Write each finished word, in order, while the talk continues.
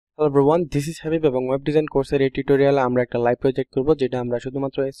Hello everyone, this is Habib এবং web design কোর্সের এই টিউটোরিয়ালে আমরা একটা লাইভ প্রজেক্ট করব যেটা আমরা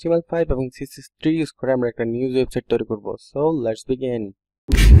শুধুমাত্র HTML5 এবং CSS3 ইউজ করে আমরা একটা নিউজ ওয়েবসাইট তৈরি করব। So let's begin.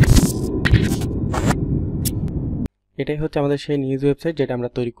 এটাই হচ্ছে আমাদের সেই নিউজ ওয়েবসাইট যেটা আমরা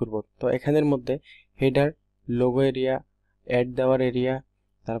তৈরি করব। তো এখানের মধ্যে হেডার, লোগো এরিয়া, অ্যাড দেওয়ার এরিয়া,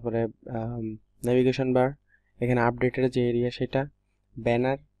 তারপরে নেভিগেশন বার, এখানে আপডেটের যে এরিয়া সেটা,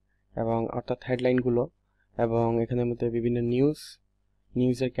 ব্যানার এবং অর্থাৎ হেডলাইনগুলো, এবং এখানের মধ্যে বিভিন্ন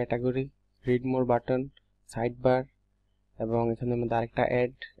নিউজের category, read more button, side bar, এবং এখানের মধ্যে আরেকটা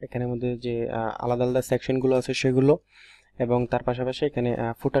অ্যাড, এখানের মধ্যে যে আলাদা আলাদা সেকশনগুলো আছে সেগুলো, এবং তার পাশাপাশি এখানে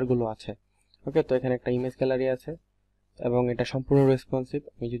ফুটারগুলো আছে। ওকে, তো এখানে একটা ইমেজ গ্যালারি আছে এবং এটা সম্পূর্ণ রেসপন্সিভ।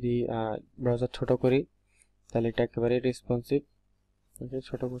 আমি যদি ব্রাউজার ছোট করি তাহলে এটা একেবারে রেসপন্সিভ। ওকে,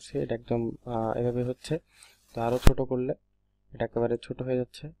 ছোট করছি, এটা একদম এভাবে হচ্ছে। তো আরও ছোট করলে এটা একেবারে ছোট হয়ে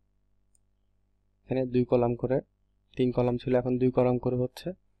যাচ্ছে। এখানে 2 কলাম করে, 3 কলাম ছিল, এখন 2 কলাম করে হচ্ছে।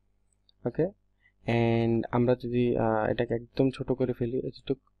 ওকে, অ্যান্ড আমরা যদি এটাকে একদম ছোট করে ফেলি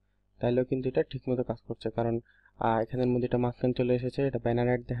এতটুকু, তাহলেও কিন্তু এটা ঠিকমতো কাজ করছে, কারণ এখানের মধ্যে এটা মাঝখানে চলে এসেছে, এটা ব্যানার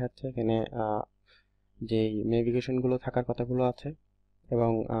অ্যাড দেখাচ্ছে, এখানে যেই নেভিগেশনগুলো থাকার কথাগুলো আছে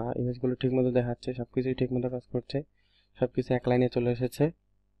এবং ইমেজগুলো ঠিকমতো দেখাচ্ছে, সব কিছুই ঠিকমতো কাজ করছে, সব কিছু এক লাইনে চলে এসেছে।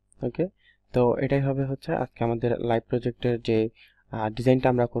 ওকে, তো এটাই হবে হচ্ছে আজকে আমাদের লাইভ প্রজেক্টের যে ডিজাইনটা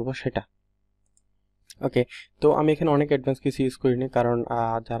আমরা করব সেটা। ওকে, তো আমি এখানে অনেক অ্যাডভান্স কিছু ইউজ করিনি, কারণ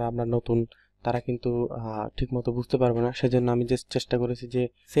যারা আমরা নতুন তারা কিন্তু ঠিকমতো বুঝতে পারবে না, সেজন্য আমি জাস্ট চেষ্টা করেছি যে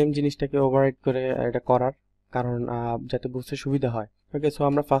সেম জিনিসটাকে ওভাররাইড করে এটা করার, কারণ যাতে বুঝতে সুবিধা হয়। ওকে, সো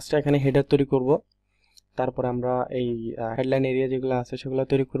আমরা ফার্স্টে এখানে হেডার তৈরি করব, তারপর আমরা এই হেডলাইন এরিয়া যেগুলো আছে সেগুলো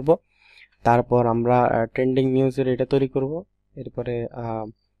তৈরি করব, তারপর আমরা ট্রেন্ডিং নিউজের এটা তৈরি করব, এরপরে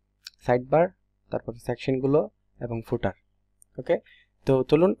সাইড বার, তারপর সেকশনগুলো এবং ফুটার। ওকে, তো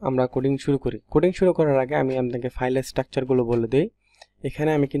চলুন আমরা কোডিং শুরু করি। কোডিং শুরু করার আগে আমি আপনাকে ফাইলের স্ট্রাকচারগুলো বলে দিই।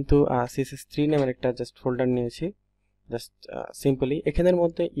 এখানে আমি কিন্তু CSS3 নামের একটা জাস্ট ফোল্ডার নিয়েছি, জাস্ট সিম্পলি। এখানের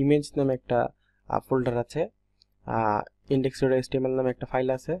মধ্যে ইমেজ নামে একটা ফোল্ডার আছে, index.html নামে একটা ফাইল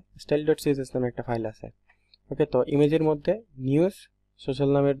আছে, style.css নামে একটা ফাইল আছে। ওকে, তো ইমেজের মধ্যে নিউজ, সোশ্যাল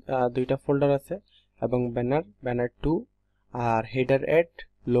নামের 2টা ফোল্ডার আছে, এবং ব্যানার 2, আর হেডার, অ্যাড,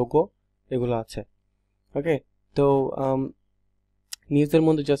 লোগো এগুলো আছে। ওকে, তো নিউজের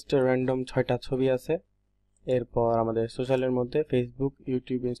মধ্যে জাস্ট র্যান্ডম 6টা ছবি আছে। এরপর আমাদের সোশ্যালের মধ্যে ফেসবুক,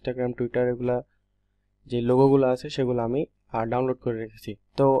 ইউটিউব, ইনস্টাগ্রাম, টুইটার, এগুলা যে লোগোগুলো আছে সেগুলো আমি ডাউনলোড করে রেখেছি।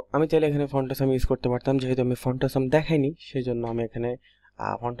 তো আমি চাইলে এখানে ফন্টাসাম ইউজ করতে পারতাম, যেহেতু আমি ফন্টাসাম দেখাইনি সেই জন্য আমি এখানে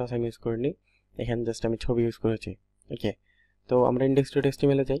ফন্টাসাম ইউজ করিনি, এখানে জাস্ট আমি ছবি ইউজ করেছি। ওকে, তো আমরা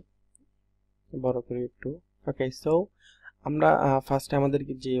index.html এ যাই, বড় করে একটু। ওকে, সো আমরা ফার্স্টে আমাদের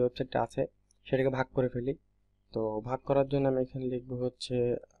যে ওয়েবসাইটটা আছে সেটাকে ভাগ করে ফেলি। তো ভাগ করার জন্য আমি এখানে লিখবো হচ্ছে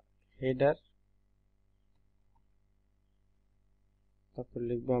হেডার, তারপর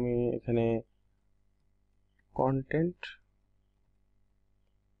লিখবো আমি এখানে কন্টেন্ট,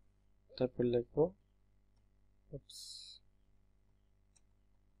 তারপর লিখবো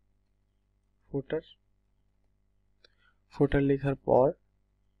ফুটার লেখার পর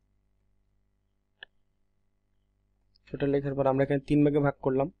আমরা এখানে 3 ভাগে ভাগ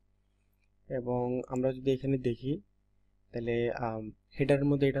করলাম, এবং আমরা যদি এখানে দেখি তাহলে হেডারের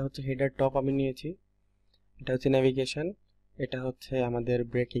মধ্যে এটা হচ্ছে হেডার টপ আমি নিয়েছি, এটা হচ্ছে নেভিগেশন, এটা হচ্ছে আমাদের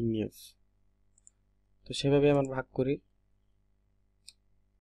ব্রেকিং নিউজ। তো সেভাবে আমরা ভাগ করি।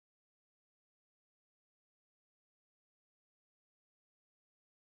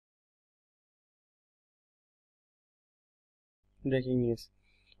 ব্রেকিং নিউজ,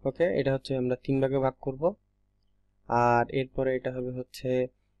 ওকে, এটা হচ্ছে আমরা 3 ভাগে ভাগ করব। আর এরপরে এটা হবে হচ্ছে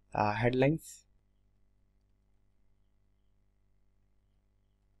হেডলাইন্স,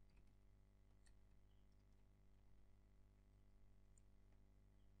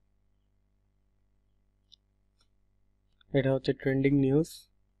 এটা হচ্ছে ট্রেন্ডিং নিউজ,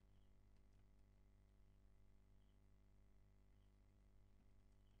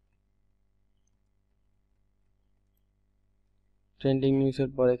 ট্রেন্ডিং নিউজের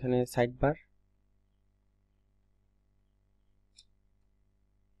পর এখানে সাইড বার,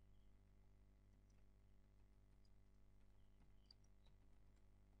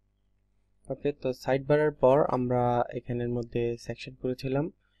 ওকে, তো সাইড বারের পর আমরা এখানের মধ্যে সেকশন করেছিলাম,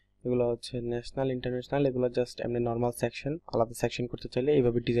 এগুলো হচ্ছে ন্যাশনাল, ইন্টারন্যাশনাল, এগুলো জাস্ট এমনি নর্মাল সেকশন, আলাদা সেকশন করতে চাইলে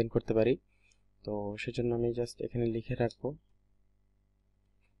এইভাবে ডিজাইন করতে পারি। তো সেজন্য আমি জাস্ট এখানে লিখে রাখবো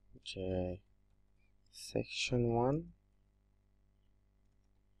যে section 1,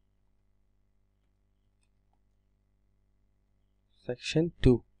 section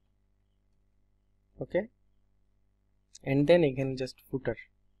 2, okay, and then এখানে জাস্ট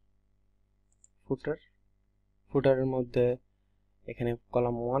ফুটারের মধ্যে এখানে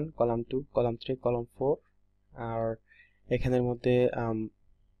কলাম 1, কলাম 2, কলাম 3, কলাম 4, আর এখানের মধ্যে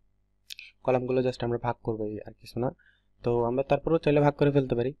কলামগুলো জাস্ট আমরা ভাগ করবো, আর কিছু না। তো আমরা তারপরেও চাইলে ভাগ করে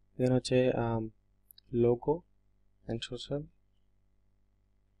ফেলতে পারি। এখানে হচ্ছে logo and social,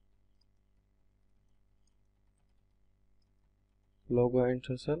 logo and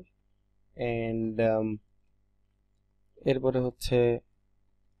social, and এরপরে হচ্ছে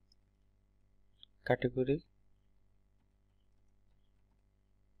ক্যাটাগরি,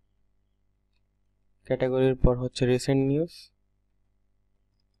 ক্যাটাগরির পর হচ্ছে রিসেন্ট নিউজ,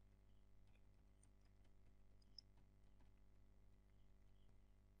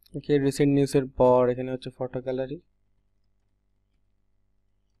 ওকে। রিসেন্ট নিউজের পর এখানে হচ্ছে ফটো গ্যালারি,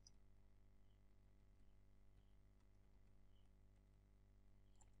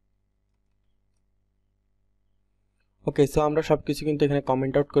 ওকে। সো আমরা সবকিছু কিন্তু এখানে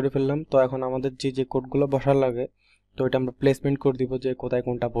কমেন্ট আউট করে ফেললাম। তো এখন আমাদের যে যে কোডগুলো বসার লাগে, তো এটা আমরা প্লেসমেন্ট করে দিব যে কোথায়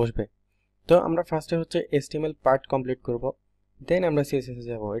কোনটা বসবে। তো আমরা ফার্স্টে হচ্ছে HTML পার্ট কমপ্লিট করব, দেন আমরা CSS এ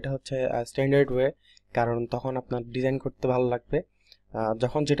যাব। এটা হচ্ছে স্ট্যান্ডার্ড ওয়ে, কারণ তখন আপনার ডিজাইন করতে ভালো লাগবে।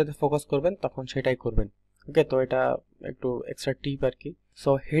 যখন যেটাতে ফোকাস করবেন তখন সেটাই করবেন, ওকে। তো এটা একটু এক্সট্রা টিপ আর কি। সো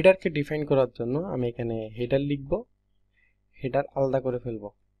হেডারকে ডিফাইন করার জন্য আমি এখানে হেডার লিখব, হেডার আলাদা করে ফেলবো,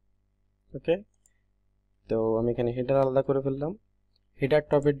 ওকে। তো আমি এখানে হেডার আলাদা করে ফেললাম। হেডার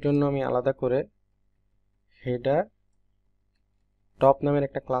টপের জন্য আমি আলাদা করে হেডার টপ নামের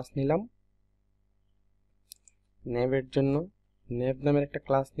একটা ক্লাস নিলাম। নেভের জন্য নেভ নামের একটা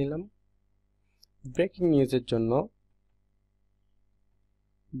ক্লাস নিলাম। ব্রেকিং নিউজের জন্য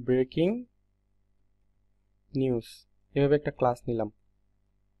ব্রেকিং নিউজ এভাবে একটা ক্লাস নিলাম,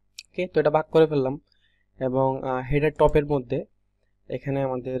 ওকে। তো এটা ভাগ করে ফেললাম। এবং হেডার টপের মধ্যে এখানে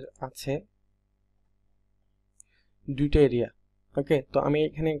আমাদের আছে দুইটা এরিয়া, ওকে। তো আমি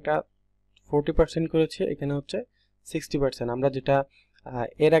এখানে একটা 40% করেছি, এখানে হচ্ছে 60%। আমরা যেটা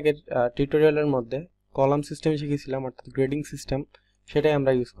এর আগের টিউটোরিয়ালের মধ্যে কলাম সিস্টেম শিখেছিলাম, অর্থাৎ গ্রেডিং সিস্টেম, সেটাই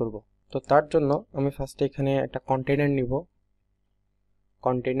আমরা ইউজ করব। তো তার জন্য আমি ফার্স্টে এখানে একটা কন্টেইনার নিব,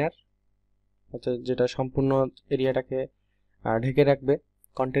 কন্টেইনার হচ্ছে যেটা সম্পূর্ণ এরিয়াটাকে ঢেকে রাখবে।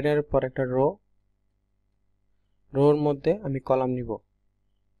 কন্টেইনারের পর একটা রোর মধ্যে আমি কলাম নিব,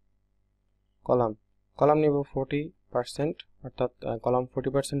 কলাম কলাম নিব 40%, অর্থাৎ কলাম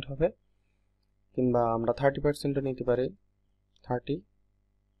 40% হবে, কিংবা আমরা 30%ও নিতে পারি। 30,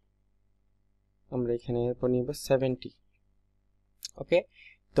 আমরা এখানে এরপর নিব 70, ওকে।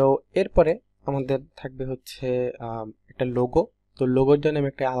 তো এরপরে আমাদের থাকবে হচ্ছে একটা লোগো। তো লোগোর জন্য আমি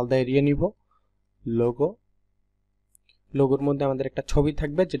একটা আলাদা এরিয়া নিব, লোগোর মধ্যে আমাদের একটা ছবি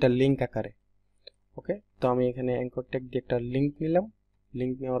থাকবে যেটা লিঙ্ক আকারে, ওকে। তো আমি এখানে অ্যাঙ্কর ট্যাগ দিয়ে একটা লিঙ্ক নিলাম।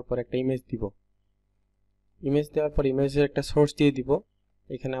 লিঙ্ক নেওয়ার পর একটা ইমেজ দিব, ইমেজ দেওয়ার পর ইমেজের একটা সোর্স দিয়ে দিব।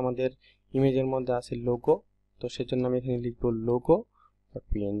 এখানে আমাদের ইমেজের মধ্যে আছে লোগো, তো সেজন্য আমি এখানে লিখব logo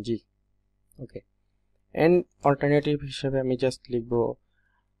png, okay. And alternative হিসেবে আমি জাস্ট লিখব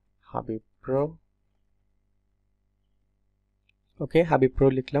হাবিবপ্রো, ওকে। হাবিবপ্রো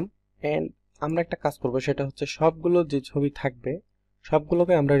লিখলাম। এন্ড আমরা একটা কাজ করব, সেটা হচ্ছে সবগুলো যে ছবি থাকবে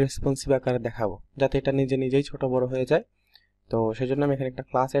সবগুলোকে আমরা রেসপন্সিভ আকারে দেখাবো, যাতে এটা নিজে নিজেই ছোট বড় হয়ে যায়। তো সেজন্য আমি এখানে একটা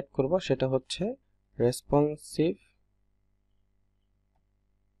ক্লাস অ্যাড করব, সেটা হচ্ছে রেসপন্সিভ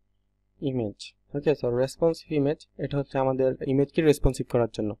ইমেজ, ওকে। সো রেসপন্সিভ ইমেজ, এটা হচ্ছে আমাদের ইমেজকে রেসপন্সিভ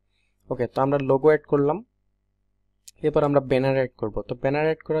করার জন্য, ওকে। তো আমরা লোগো অ্যাড করলাম, এরপর আমরা ব্যানার অ্যাড করব। তো ব্যানার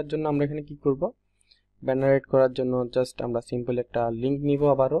অ্যাড করার জন্য আমরা এখানে কি করব, ব্যানার অ্যাড করার জন্য জাস্ট আমরা সিম্পল একটা লিংক নিব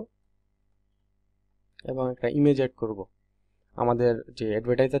আবারও, এবং একটা ইমেজ অ্যাড করব, আমাদের যে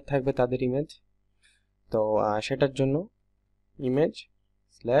অ্যাডভার্টাইজার থাকবে তাদের ইমেজ। তো সেটার জন্য ইমেজ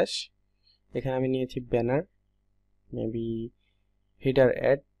স্ল্যাশ, এখানে আমি নিয়েছি banner, maybe header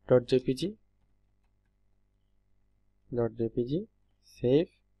add .jpg save,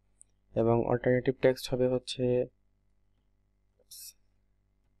 এবং অল্টারনেটিভ টেক্সট হবে হচ্ছে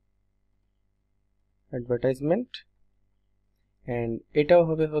অ্যাডভার্টাইজমেন্ট, এন্ড এটাও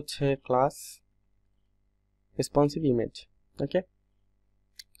হবে হচ্ছে ক্লাস রেসপন্সিভ ইমেজ, ওকে।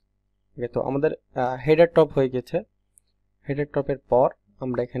 তো আমাদের হেডার টপ হয়ে গেছে। হেডার টপের পর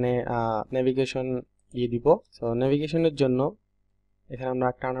আমরা এখানে নেভিগেশন দিয়ে দিব। সো নেভিগেশনের জন্য এখানে আমরা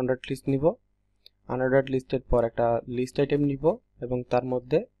একটা আনঅর্ডার্ড লিস্ট নিব, আনঅর্ডার্ড লিস্টের পর একটা লিস্ট আইটেম নিব, এবং তার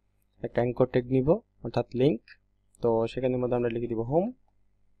মধ্যে একটা অ্যাঙ্কর ট্যাগ নিব, অর্থাৎ লিংক। তো সেখানের মধ্যে আমরা লিখে দিব হোম,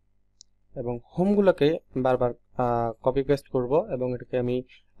 এবং হোমগুলোকে বারবার কপি পেস্ট করব, এবং এটাকে আমি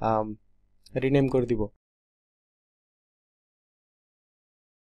রিনেম করে দিব।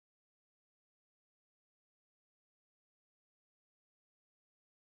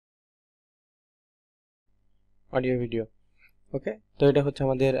 অডিও ভিডিও, ওকে। তো এটা হচ্ছে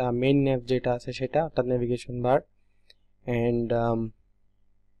আমাদের মেইন নেভ যেটা আছে সেটা, অর্থাৎ নেভিগেশন বার। অ্যান্ড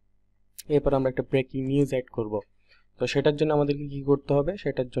এরপর আমরা একটা ব্রেকিং নিউজ অ্যাড করব। তো সেটার জন্য আমাদেরকে কি করতে হবে,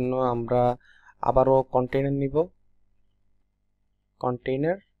 সেটার জন্য আমরা আবারও কন্টেইনার নিব,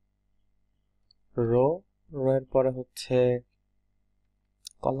 কন্টেইনার রো, রো এর পরে হচ্ছে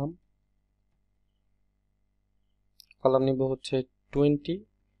কলাম, কলাম নিব হচ্ছে 20,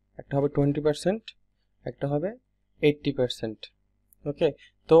 একটা হবে 20%, একটা হবে 80%। ওকে,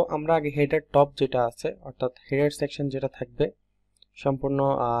 তো আমরা আগে হেডার টপ যেটা আছে অর্থাৎ হেডার সেকশন যেটা থাকবে, সম্পূর্ণ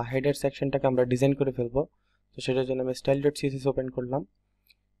হেডার সেকশনটাকে আমরা ডিজাইন করে ফেলবো। তো সেটার জন্য আমি স্টাইল ডট সিএসএস ওপেন করলাম।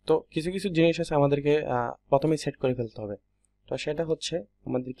 তো কিছু কিছু জিনিস আছে আমাদেরকে প্রথমেই সেট করে ফেলতে হবে। তো সেটা হচ্ছে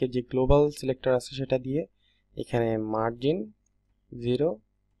আমাদেরকে যে গ্লোবাল সিলেক্টর আছে সেটা দিয়ে এখানে মার্জিন 0,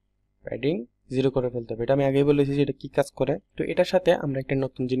 প্যাডিং 0 করে ফেলতে হবে। এটা আমি আগেই বলেছি যে এটা কি কাজ করে। তো এটার সাথে আমরা একটা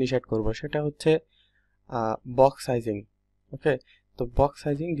নতুন জিনিস অ্যাড করব, সেটা হচ্ছে বক্স সাইজিং। ওকে, তো বক্স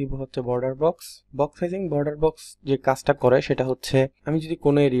সাইজিং দিব হচ্ছে border box. Box sizing border box যে কাজটা করে সেটা হচ্ছে আমি যদি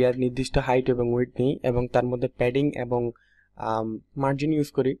কোনো এরিয়ার নির্দিষ্ট হাইট এবং ওয়েট নিই এবং তার মধ্যে প্যাডিং এবং মার্জিন ইউজ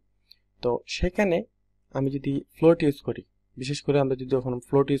করি, তো সেখানে আমি যদি ফ্লোট ইউজ করি, বিশেষ করে আমরা যদি এখন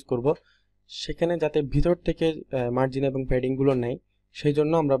ফ্লোট ইউজ করব, সেখানে যাতে ভিতর থেকে মার্জিন এবং প্যাডিংগুলো নেয়, সেই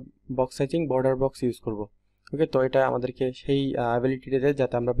জন্য আমরা box sizing border box use করব। ওকে, তো এটা আমাদেরকে সেই অ্যাবিলিটিটা দেয়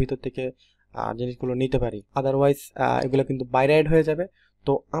যাতে আমরা ভিতর থেকে জিনিসগুলো নিতে পারি। আদারওয়াইজ এগুলো কিন্তু বাইরে অ্যাড হয়ে যাবে।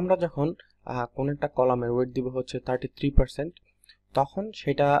 তো আমরা যখন কোনো একটা কলামের ওয়েট দিব হচ্ছে 33%, তখন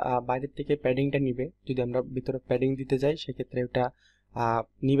সেটা বাইরের থেকে প্যাডিংটা নিবে। যদি আমরা ভিতরে প্যাডিং দিতে যাই সেক্ষেত্রে ওটা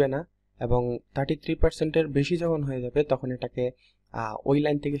নিবে না, এবং 33%-এর বেশি যখন হয়ে যাবে তখন এটাকে ওই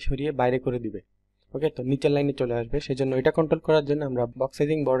লাইন থেকে সরিয়ে বাইরে করে দিবে। ওকে, তো নিচের লাইনে চলে আসবে। সেজন্য এটা কন্ট্রোল করার জন্য আমরা বক্স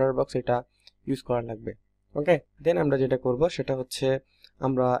সাইজিং বর্ডার বক্স এটা ইউজ করা লাগবে। ওকে, দেন আমরা যেটা করব সেটা হচ্ছে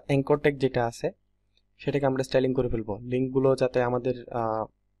আমরা অ্যাঙ্কর ট্যাগ যেটা আছে সেটাকে আমরা স্টাইলিং করে ফেলবো। লিঙ্কগুলো যাতে আমাদের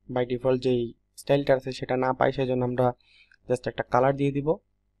বাই ডিফল্ট যেই স্টাইলটা আছে সেটা না পাই, সেজন্য আমরা জাস্ট একটা কালার দিয়ে দিব।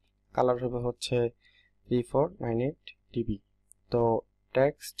 কালার হবে হচ্ছে 3498 ডিবি। তো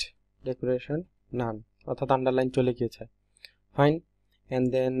টেক্সট ডেকোরেশন নান, অর্থাৎ আন্ডারলাইন চলে গিয়েছে। Fine, and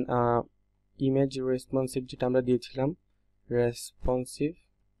then image responsive যেটা আমরা দিয়েছিলাম, রেসপন্সিভ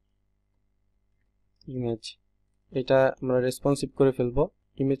ইমেজ, এটা আমরা রেসপন্সিভ করে ফেলবো।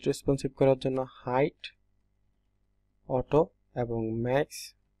 ইমেজ রেসপন্সিভ করার জন্য হাইট অটো এবং ম্যাক্স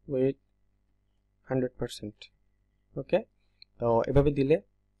উইথ 100%। ওকে, তো এভাবে দিলে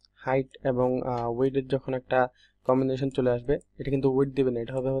হাইট এবং উইডের যখন একটা কম্বিনেশন চলে আসবে, এটা কিন্তু উইড দিবে না,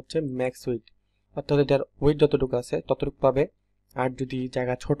 এটা হবে হচ্ছে ম্যাক্স উইড, অর্থাৎ এটার উইড যতটুকু আছে ততটুকু পাবে। আর যদি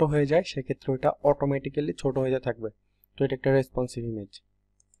জায়গা ছোট হয়ে যায় সেক্ষেত্রে ওটা অটোমেটিক্যালি ছোট হয়ে থাকবে। তো এটা একটা রেসপন্সিভ ইমেজ।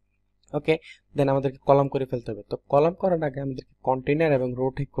 ওকে, দেন আমাদেরকে কলাম করে ফেলতে হবে। তো কলাম করার আগে আমাদেরকে কন্টেইনার এবং রো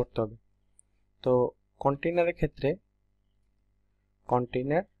ঠিক করতে হবে। তো কন্টেইনারের ক্ষেত্রে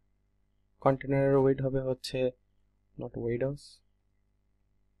কন্টেইনার, কন্টেইনারের ওয়েট হবে হচ্ছে নট ওয়েডস,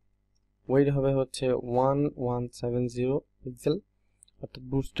 ওয়েট হবে হচ্ছে 1170 পিক্সেল, অর্থাৎ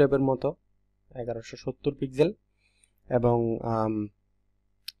বুটস্ট্র্যাপের মতো 1170 পিক্সেল। এবং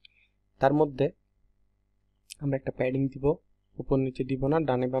তার মধ্যে আমরা একটা প্যাডিং দিব, উপর নিচে দিব না,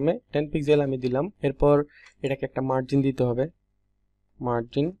 ডানে বামে 10 পিক্সেল আমি দিলাম। এরপর এটাকে একটা মার্জিন দিতে হবে,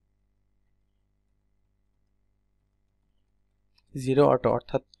 মার্জিন 0 অটো,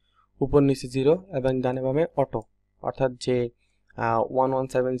 অর্থাৎ উপর নিচে 0 এবং ডানে বামে অটো, অর্থাৎ যে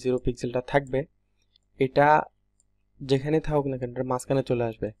 1170 পিক্সেলটা থাকবে এটা যেখানে থাকুক না কেন এটা মাঝখানে চলে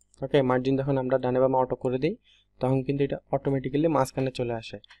আসবে। ওকে, মার্জিন যখন আমরা ডানে বামে অটো করে দিই তখন কিন্তু এটা অটোমেটিক্যালি মাঝখানে চলে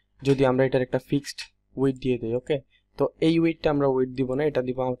আসে, যদি আমরা এটার একটা ফিক্সড উইডথ দিয়ে দিই। ওকে, তো এই উইডথটা আমরা উইডথ দিব না, এটা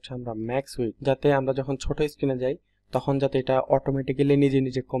দিব হচ্ছে আমরা ম্যাক্স উইডথ, যাতে আমরা যখন ছোট স্ক্রিনে যাই তখন যাতে এটা অটোমেটিক্যালি নিজে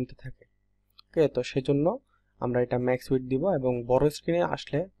নিজে কমতে থাকে। ওকে, তো সেজন্য আমরা এটা ম্যাক্স উইডথ দিব, এবং বড় স্ক্রিনে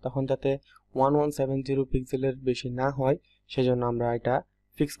আসলে তখন যাতে 1170 পিক্সেলের বেশি না হয় সেজন্য আমরা এটা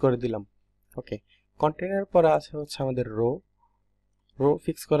ফিক্স করে দিলাম। ওকে, কন্টেইনার পরে আছে হচ্ছে আমাদের রো। রো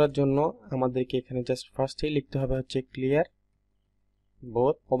ফিক্স করার জন্য আমাদেরকে এখানে জাস্ট ফার্স্টেই লিখতে হবে হচ্ছে ক্লিয়ার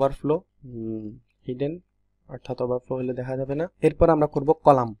বোথ ওভারফ্লো হিডেন, অর্থাৎ ওভারফ্লো হলে দেখা যাবে না। এরপর আমরা করব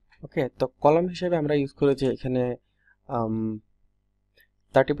কলাম। ওকে, তো কলাম হিসেবে আমরা ইউজ করেছি এখানে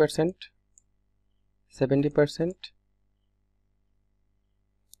 30%, 70%,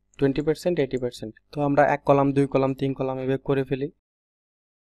 20%, 80%। তো আমরা 1 কলাম 2 কলাম 3 কলাম এভাবে করে ফেলি।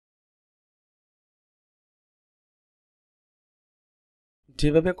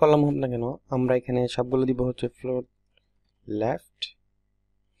 যেভাবে কলাম হোক না কেন আমরা এখানে সবগুলো দিব হচ্ছে ফ্লোর লেফট,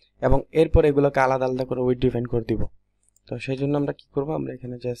 এবং এরপর এগুলোকে আলাদা আলাদা করে উইডথ ডিফাইন করে দিব। তো সেই জন্য আমরা কি করব, আমরা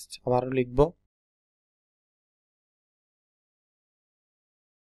এখানে জাস্ট আবারও লিখব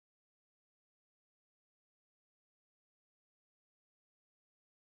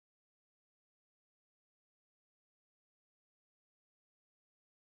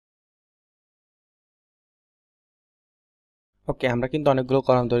ওকে, আমরা কিন্তু অনেকগুলো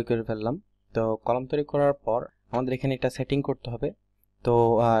কলাম তৈরি করে ফেললাম। তো কলাম তৈরি করার পর আমাদের এখানে একটা সেটিং করতে হবে। তো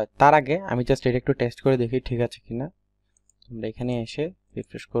তার আগে আমি জাস্ট এটা একটু টেস্ট করে দেখি ঠিক আছে কিনা। আমরা এখানে এসে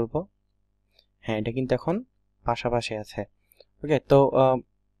রিফ্রেশ করব। হ্যাঁ, এটা কিন্তু এখন পাশাপাশি আছে। ওকে, তো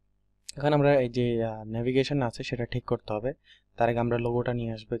এখন আমরা এই যে নেভিগেশন আছে সেটা ঠিক করতে হবে। তার আগে আমরা লোগোটা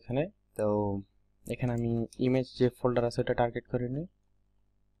নিয়ে আসবো এখানে। তো এখানে আমি ইমেজ যে ফোল্ডার আছে ওটা টার্গেট করে নিই,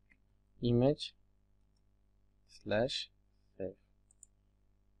 ইমেজ স্ল্যাশ সেভ।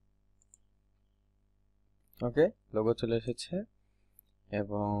 ওকে, লোগো চলে এসেছে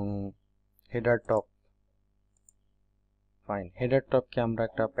এবং হেডার টপ, ফাইন। হেডার টপকে আমরা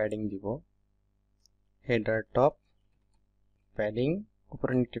একটা প্যাডিং দিব, হেডার টপ প্যাডিং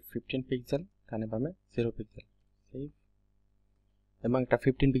উপরে নিচে 15 পিক্সেল, ডানে বামে 0 পিক্সেল, সেভ। এবং একটা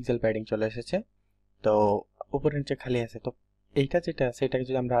 15 পিক্সেল প্যাডিং চলে এসেছে। তো উপরে নিচে খালি আছে। তো এইটা যেটা আছে এটাকে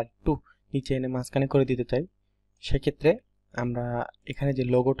যদি আমরা একটু নিচে এনে মাঝখানে করে দিতে চাই, সেক্ষেত্রে আমরা এখানে যে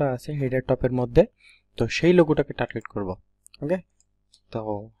লোগোটা আছে হেডার টপের মধ্যে, তো সেই লোগোটাকে টার্গেট করব। ওকে, তো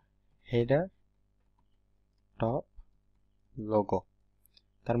হেডার টপ লোগো,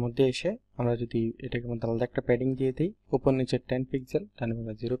 তার মধ্যে এসে আমরা যদি এটাকে মধ্যে আলাদা একটা প্যাডিং দিয়ে দিই, উপর নিচে 10 পিক্সেল, ডানে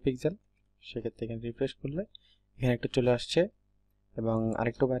বামে 0 পিক্সেল, সেক্ষেত্রে এখানে রিফ্রেশ করলে এখানে একটা চলে আসছে। এবং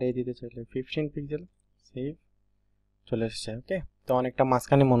আরেকটু বাড়িয়ে দিতে চাইলে 15 পিক্সেল, সেভ, চলে এসেছে। ওকে, তো অনেকটা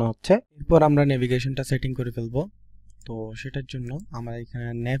মাঝখানে মনে হচ্ছে। এরপর আমরা নেভিগেশনটা সেটিং করে ফেলবো। তো সেটার জন্য আমরা এখানে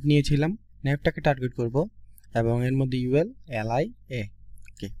ন্যাভ নিয়েছিলাম, ন্যাভটাকে টার্গেট করব এবং এর মধ্যে ইউএল এলআই এ।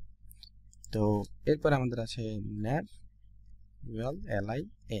 ওকে, তো এরপর আমাদের আছে ন্যাভ ইউএল এলআই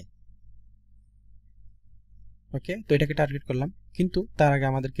এ। ওকে, তো এটাকে টার্গেট করলাম, কিন্তু তার আগে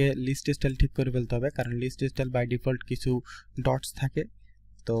আমাদেরকে লিস্ট স্টাইল ঠিক করে ফেলতে হবে, কারণ লিস্ট স্টাইল বাই ডিফল্ট কিছু ডটস থাকে।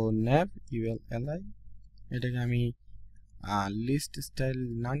 তো ন্যাভ ইউএল এলআই, এটাকে আমি লিস্ট স্টাইল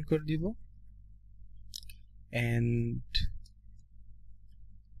নান করে দিব and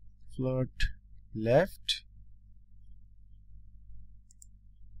float left।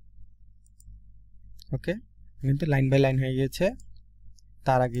 ওকে, কিন্তু লাইন বাই লাইন হয়ে গেছে।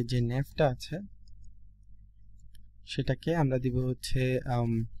 তার আগে যে নেভটা আছে সেটাকে আমরা দিব হচ্ছে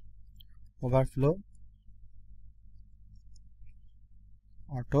overflow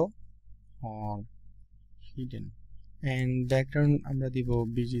auto or hidden, and background আমরা দিব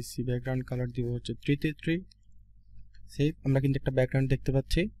বিজিসি, ব্যাকগ্রাউন্ড কালার দিব হচ্ছে 333। সেভ। আমরা কিন্তু একটা ব্যাকগ্রাউন্ড দেখতে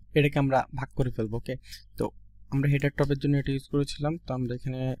পাচ্ছি, এটাকে আমরা ভাগ করে ফেলবো। ওকে, তো আমরা হেডার টপের জন্য এটা ইউজ করেছিলাম, তো আমরা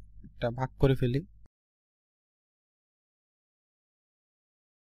এখানে একটা ভাগ করে ফেলি।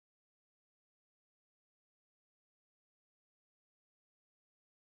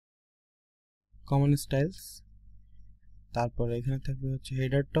 কমন স্টাইলস, তারপরে এখানে থাকবে হচ্ছে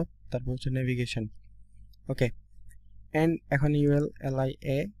হেডার টপ, তারপর হচ্ছে নেভিগেশন। ওকে, এন্ড এখন ইউএল এলআই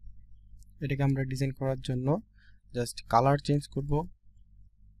এ, এটাকে আমরা ডিজাইন করার জন্য জাস্ট কালার চেঞ্জ করব,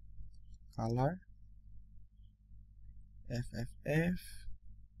 কালার এফএফএফ,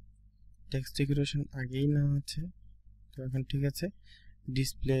 টেক্সট ডেকোরেশন আগেই না আছে, তো এখন ঠিক আছে।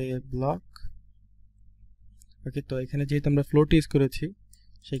 Display block. ওকে, তো এখানে যেহেতু আমরা ফ্লোট ইউজ করেছি,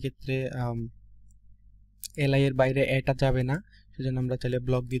 সেক্ষেত্রে এলআই এর বাইরে এটা যাবে না, সেজন্য আমরা চাইলে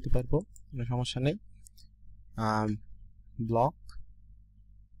ব্লক দিতে পারবো, কোনো সমস্যা নেই। ব্লক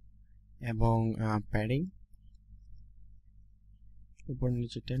এবং প্যাডিং উপর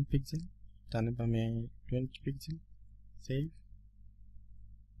নিচে 10 পিক্সেল, ডানে বামে 20 pixel, save.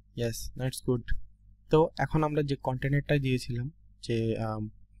 Yes, that's good. তো এখন আমরা যে কন্টেনারটা দিয়েছিলাম যে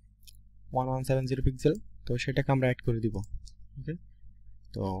 1170 পিক্সেল, তো সেটাকে আমরা অ্যাড করে দিব। ওকে,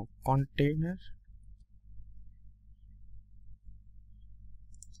 তো কন্টেইনার,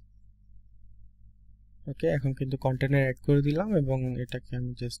 ওকে, এখন কিন্তু কন্টেনার অ্যাড করে দিলাম এবং এটাকে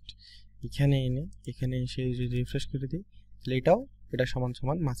আমি জাস্ট এখানে এনে এখানে এসে যদি রিফ্রেশ করে দিই, তাহলে এটা সমান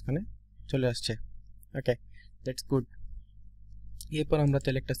সমান মাঝখানে চলে আসছে। ওকে, দ্যাটস গুড। এরপর আমরা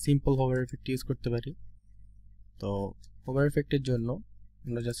তাহলে একটা সিম্পল হোভার এফেক্ট ইউজ করতে পারি। তো হোভার এফেক্টের জন্য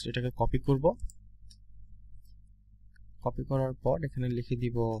আমরা জাস্ট এটাকে কপি করব, কপি করার পর এখানে লিখে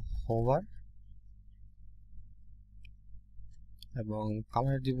দিব হোভার এবং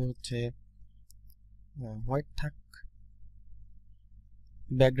কালার দিব হচ্ছে হোয়াইট থাক,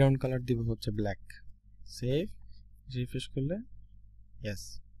 ব্যাকগ্রাউন্ড কালার দিব হচ্ছে ব্ল্যাক। সেভ, রিফ্রেশ করলে ইয়েস,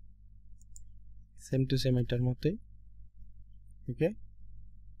 সেম টু সেম এটার মতোই। ওকে,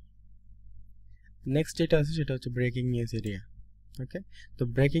 নেক্সট যেটা আছে সেটা হচ্ছে ব্রেকিং নিউজ এরিয়া। ওকে, তো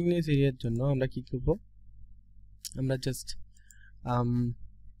ব্রেকিং নিউজ এরিয়ার জন্য আমরা কি করব, আমরা জাস্ট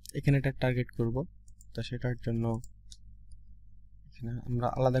এখানে একটা টার্গেট করব। তো সেটার জন্য এখানে আমরা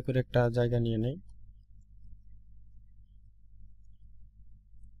আলাদা করে একটা জায়গা নিয়ে নেই,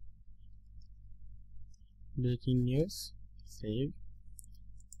 ব্রেকিং নিউজ সেভ।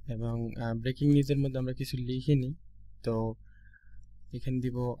 এবং ব্রেকিং নিউজের মধ্যে আমরা কিছু লিখিনি, তো এখানে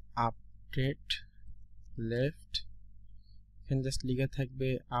দিব আপডেট লেফট, এখানে জাস্ট লিখে থাকবে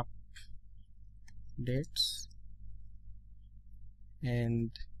আপডেটস, এন্ড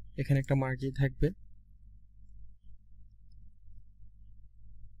এখানে একটা মার্কি থাকবে,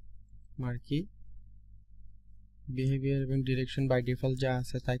 মার্কি বিহেভিয়ার এবং ডিরেকশন বাই ডিফল্ট যা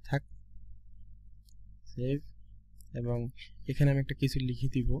আছে তাই থাক, সেভ। এবং এখানে আমি একটা কিছু লিখে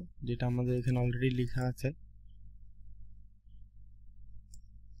দিব যেটা আমাদের এখানে অলরেডি লেখা আছে,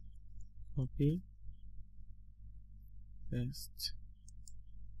 কপি পেস্ট,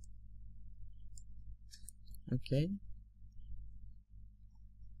 ওকে।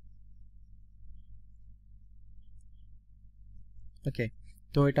 ওকে,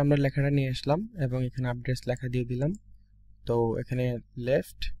 তো এটা আমরা লেখাটা নিয়ে আসলাম এবং এখানে আপডেটস লেখা দিয়ে দিলাম। তো এখানে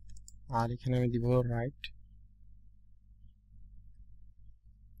লেফট আর এখানে আমি দিব রাইট।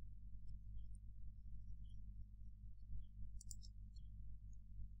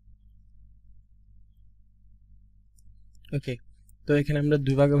 ওকে, তো এখানে আমরা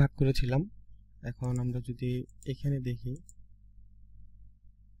দুই ভাগে ভাগ করেছিলাম। এখন আমরা যদি এখানে দেখি,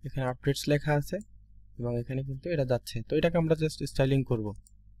 এখানে আপডেটস লেখা আছে এবং এখানে কিন্তু এটা যাচ্ছে। তো এটাকে আমরা জাস্ট স্টাইলিং করব,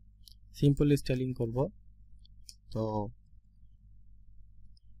 সিম্পল স্টাইলিং করব। তো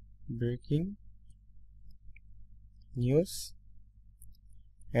ব্রেকিং নিউজ,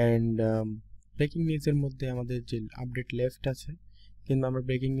 অ্যান্ড ব্রেকিং নিউজের মধ্যে আমাদের যে আপডেট লেফট আছে, কিন্তু আমরা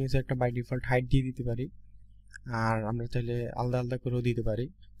ব্রেকিং নিউজে একটা বাই ডিফল্ট হাইট দিয়ে দিতে পারি, আর আমরা চাইলে আলাদা আলাদা করেও দিতে পারি।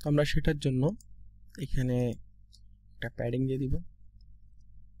 তো আমরা সেটার জন্য এখানে একটা প্যাডিং দিয়ে দিব,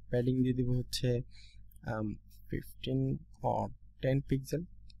 প্যাডিং দিয়ে দিব হচ্ছে 15 or 10 পিক্সেল,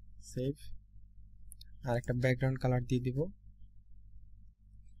 সেভ। আর একটা ব্যাকগ্রাউন্ড কালার দিয়ে দিব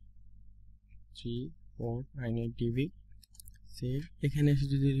 3498 dB, সেভ। এখানে এসে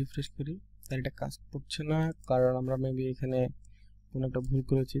যদি রিফ্রেশ করি তাহলে এটা কাজ করছে না, কারণ আমরা মেবি এখানে কোনো একটা ভুল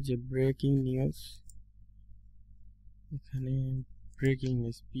করেছি, যে ব্রেকিং নিউজ, এখানে ব্রেকিং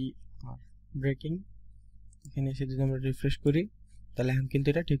নিউজ ব্রেকিং, এখানে এসে যদি আমরা রিফ্রেশ করি তাহলে এখন কিন্তু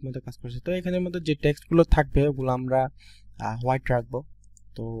এটা ঠিকমতো কাজ করছে। তো এখানের মধ্যে যে টেক্সটগুলো থাকবে ওগুলো আমরা হোয়াইট রাখবো।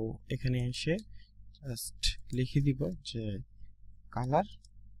 তো এখানে এসে জাস্ট লিখে দিব যে কালার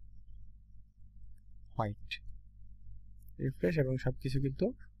হোয়াইট, রিফ্রেশ, এবং সব কিছু কিন্তু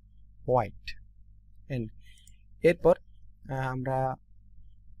হোয়াইট। এন্ড এরপর আমরা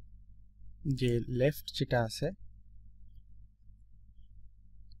যে লেফট যেটা আছে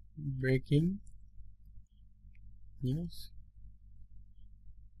ব্রেকিং নিউজ,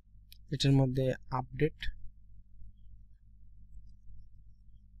 এটার মধ্যে আপডেট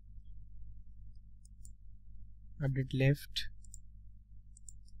লেফট,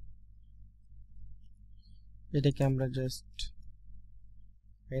 এটাকে আমরা জাস্ট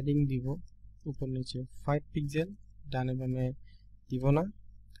হেডিং দিব উপর নিচে 5 পিক্সেল, ডানে বামে দিব না,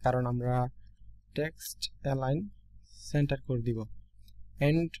 কারণ আমরা টেক্সট অ্যালাইন সেন্টার করে দিব।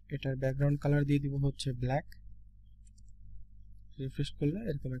 এন্ড এটার ব্যাকগ্রাউন্ড কালার দিয়ে দিব হচ্ছে ব্ল্যাক। রিফ্রেশ করলে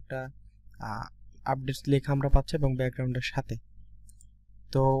এরকম একটা আপডেটস লেখা আমরা পাচ্ছি এবং ব্যাকগ্রাউন্ডের সাথে।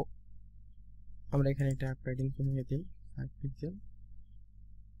 তো আমরা এখানে এটা প্যাডিং কমিয়ে দিই 5 পিক্সেল।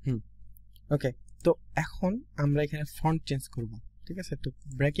 ওকে, তো এখন আমরা এখানে ফন্ট চেঞ্জ করব, ঠিক আছে। তো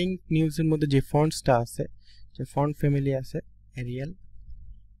ব্রেকিং নিউজের মধ্যে যে ফন্টসটা আছে, যে ফন্ট ফ্যামিলি আছে, এরিয়াল,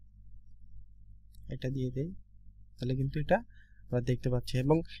 এটা দিয়ে দেই, তাহলে কিন্তু এটা আমরা দেখতে পাচ্ছি।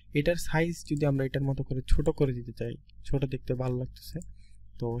 এবং এটার সাইজ যদি আমরা এটার মতো করে ছোট করে দিতে চাই, ছোট দেখতে ভালো লাগতেছে,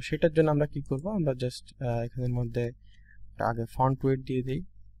 তো সেটার জন্য আমরা কি করব, আমরা জাস্ট এখানের মধ্যে আগে ফন্ট ওয়েট দিয়ে দেই,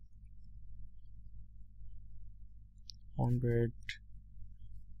 ফন্ট ওয়েট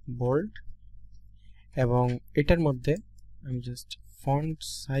বোল্ড, এবং এটার মধ্যে আমি জাস্ট ফন্ট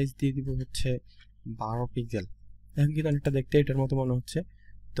সাইজ দিয়ে দিব হচ্ছে 12 পিক্সেল। এখন কিন্তু অনেকটা দেখতে এটার মতো মনে হচ্ছে।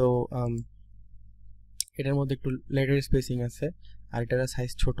 তো এটার মধ্যে একটু লেটার স্পেসিং আছে আর এটার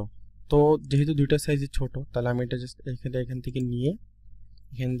সাইজ ছোট। তো যেহেতু দুইটা সাইজই ছোট, তাহলে আমি এটা জাস্ট এখান থেকে নিয়ে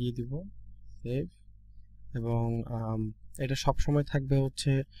এখানে দিয়ে দিব সেভ। এবং এটা সব সময় থাকবে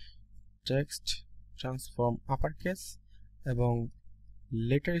হচ্ছে টেক্সট ট্রান্সফর্ম আপার কেস, এবং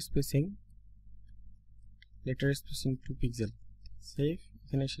লেটার স্পেসিং 2 পিক্সেল, সেভ।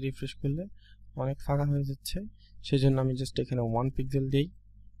 এখানে এসে রিফ্রেশ করলে অনেক ফাঁকা হয়ে যাচ্ছে, সেজন্য আমি জাস্ট এখানে 1 পিক্সেল দিই,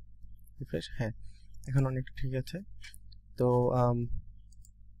 রিফ্রেশ। হ্যাঁ, এখন অনেকটা ঠিক আছে। তো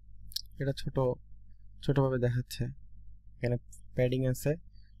এটা ছোটভাবে দেখাচ্ছে, এখানে প্যাডিং আছে।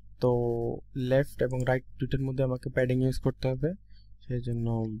 তো লেফট এবং রাইট দুটোর মধ্যে আমাকে প্যাডিং ইউজ করতে হবে, সেই জন্য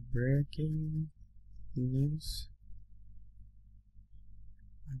breaking news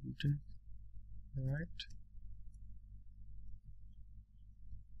right,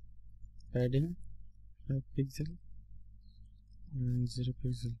 padding 5 pixel 0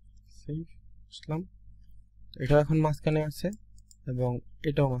 pixel, save আসলাম। এটা এখন মাঝখানে আছে এবং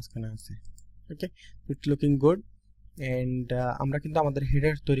এটাও মাঝখানে আছে। ওকে, ইটস লুকিং গুড। এন্ড আমরা কিন্তু আমাদের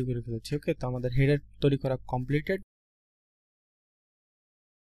হেডার তৈরি করে ফেলেছি। ওকে, তো আমাদের হেডার তৈরি করা কমপ্লিটেড।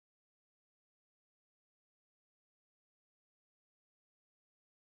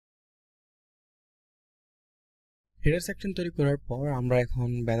 হেডার সেকশন তৈরি করার পর আমরা এখন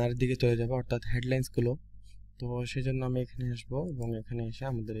ব্যানারের দিকে চলে যাব, অর্থাৎ হেডলাইন্সগুলো। তো সেজন্য আমি এখানে আসবো এবং এখানে এসে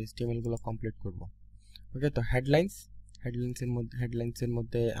আমাদের HTML গুলো কমপ্লিট করব। ওকে, তো হেডলাইন্সের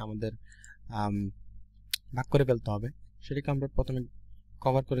মধ্যে আমাদের ভাগ করে ফেলতে হবে। সেটাকে আমরা প্রথমে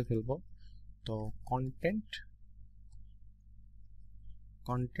কভার করে ফেলবো। তো কন্টেন্ট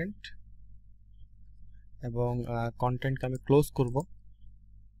এবং কন্টেন্টকে আমি ক্লোজ করব।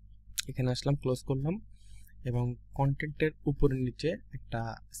 এখানে আসলাম, ক্লোজ করলাম এবং কন্টেন্টের উপরে নিচে একটা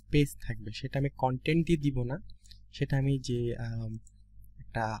স্পেস থাকবে, সেটা আমি কন্টেন্ট দিয়ে দিব না, সেটা আমি যে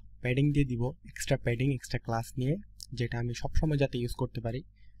একটা প্যাডিং দিয়ে দিব, এক্সট্রা প্যাডিং, এক্সট্রা ক্লাস নিয়ে, যেটা আমি সবসময় যাতে ইউজ করতে পারি।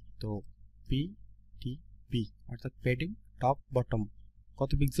 তো PTP অর্থাৎ প্যাডিং টপ বটম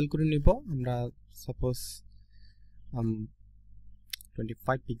কত পিক্সেল করে নিব আমরা, সাপোজ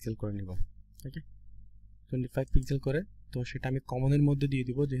 25 পিক্সেল করে নিব। ওকে, 25 পিক্সেল করে। তো সেটা আমি কমনের মধ্যে দিয়ে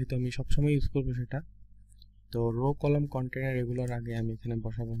দিব, যেহেতু আমি সবসময় ইউজ করবো সেটা। তো রো কলাম কন্টেনার এগুলোর আগে আমি এখানে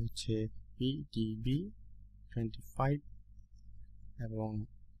বসাবো হচ্ছে PTB 25 এবং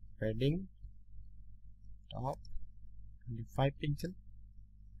padding top 25 pixel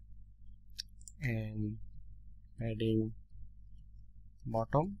and padding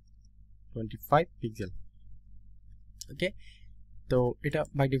bottom 25 pixel. ওকে, তো এটা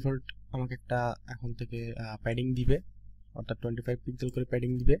বাই ডিফল্ট আমাকে একটা এখন থেকে প্যাডিং দিবে, অর্থাৎ 25 পিক্সেল করে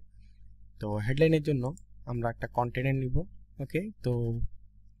প্যাডিং দিবে। তো হেডলাইনের জন্য আমরা একটা কন্টেনার নিব। ওকে, তো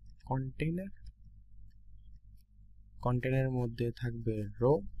কন্টেনারের মধ্যে থাকবে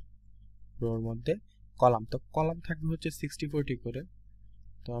রোর মধ্যে কলাম। তো কলাম থাকবে হচ্ছে 60-40 করে।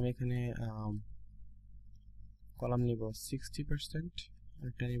 তো আমি এখানে কলাম নিব 60%,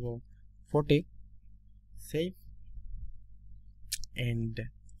 একটা নিব 40, সেভ। এন্ড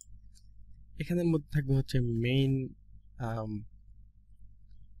এখানের মধ্যে থাকবে হচ্ছে মেইন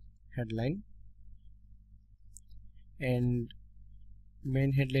হেডলাইন। এন্ড মেইন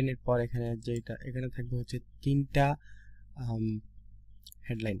হেডলাইনের পর এখানে যেটা এখানে থাকবে হচ্ছে 3টা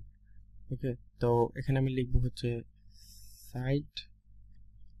হেডলাইন। ওকে, তো এখানে আমি লিখবো হচ্ছে সাইট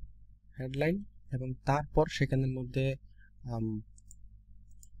হেডলাইন এবং তারপর সেখানের মধ্যে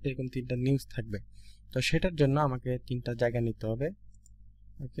এরকম 3টা নিউজ থাকবে। তো সেটার জন্য আমাকে 3টা জায়গা নিতে হবে।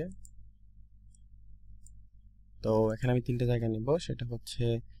 ওকে, তো এখানে আমি 3টা জায়গা নিব, সেটা হচ্ছে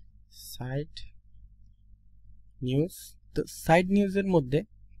সাইট নিউজ। তো সাইড নিউজের মধ্যে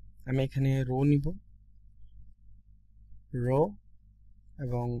আমি এখানে রো নিব, রো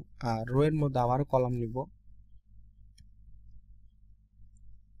এবং রো এর মধ্যে আবারও কলাম নিব।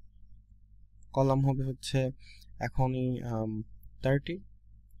 কলাম হবে হচ্ছে এখনই 30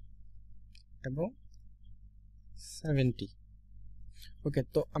 এবং 70। ওকে,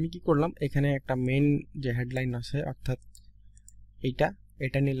 তো আমি কি করলাম, এখানে একটা মেইন যে হেডলাইন আছে অর্থাৎ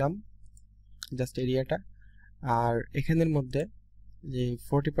এটা নিলাম, জাস্ট এরিয়াটা। আর এখানের মধ্যে যে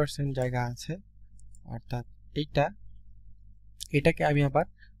 40% জায়গা আছে অর্থাৎ এটাকে আমি আবার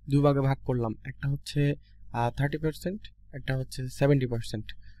দুই ভাগে ভাগ করলাম, একটা হচ্ছে 30%, একটা হচ্ছে 70%।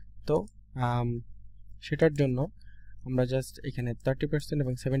 তো সেটার জন্য আমরা জাস্ট এখানে 30%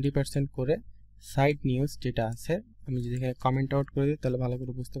 এবং 70% করে সাইট নিউজ যেটা আছে, আমি যদি এখানে কমেন্ট আউট করে দিই তাহলে ভালো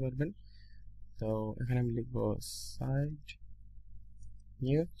করে বুঝতে পারবেন। তো এখানে আমি লিখব সাইট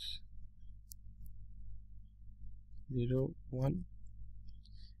নিউজ 01,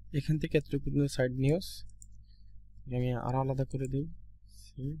 এখান থেকে এতটুকু সাইট নিউজ আমি আরো আলাদা করে দিই।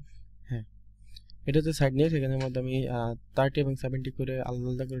 হ্যাঁ, এটা হচ্ছে সাইড নিউজ। এখানের মধ্যে আমি 30 এবং 70 করে আলাদা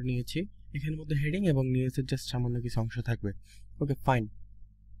আলাদা করে নিয়েছি। এখানের মধ্যে হেডিং এবং নিউজের জাস্ট সামান্য কিছু অংশ থাকবে। ওকে, ফাইন।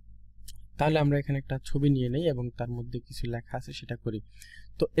 তাহলে আমরা এখানে একটা ছবি নিয়ে নেই এবং তার মধ্যে কিছু লেখা আছে সেটা করি।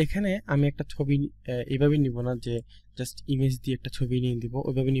 তো এখানে আমি একটা ছবি এইভাবে নিব না যে জাস্ট ইমেজ দিয়ে একটা ছবি নিয়ে দিব,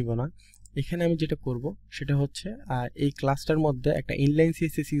 ওইভাবে নিব না। এখানে আমি যেটা করব সেটা হচ্ছে এই ক্লাসটার মধ্যে একটা ইনলাইন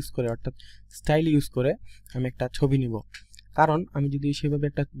সিএসএস ইউজ করে, অর্থাৎ স্টাইল ইউজ করে আমি একটা ছবি নিব। কারণ আমি যদি সেভাবে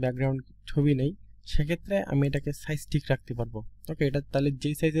একটা ব্যাকগ্রাউন্ড ছবি নেই, সেক্ষেত্রে আমি এটাকে সাইজ ঠিক রাখতে পারবো। ওকে, এটা তাহলে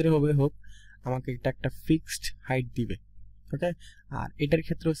যেই সাইজের হোক আমাকে এটা একটা ফিক্সড হাইট দিবে। ওকে, আর এটার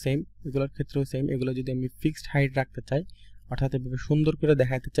ক্ষেত্রেও সেম, এগুলোর ক্ষেত্রেও সেম। এগুলো যদি আমি ফিক্সড হাইট রাখতে চাই, অর্থাৎ এভাবে সুন্দর করে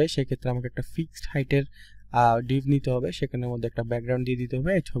দেখাতে চাই, সেক্ষেত্রে আমাকে একটা ফিক্সড হাইটের ডিভ নিতে হবে, সেখানের মধ্যে একটা ব্যাকগ্রাউন্ড দিয়ে দিতে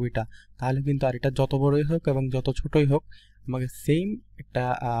হবে এই ছবিটা। তাহলে কিন্তু আর এটা যত বড়ই হোক এবং যত ছোটই হোক আমাকে সেম একটা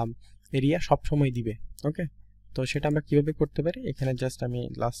এরিয়া সব সময় দিবে। ওকে, তো সেটা আমরা কিভাবে করতে পারি, এখানে জাস্ট আমি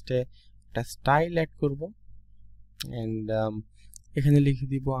লাস্টে একটা স্টাইল অ্যাড করব এন্ড এখানে লিখে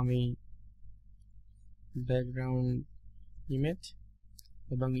দিব আমি ব্যাকগ্রাউন্ড ইমেজ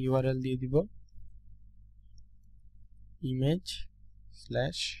এবং ইউআরএল দিয়ে দিব ইমেজ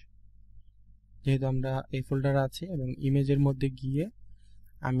স্ল্যাশ, যেহেতু আমরা এই ফোল্ডারে আছি, এবং ইমেজের মধ্যে গিয়ে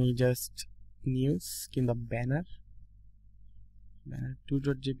আমি জাস্ট নিউজ কিংবা ব্যানার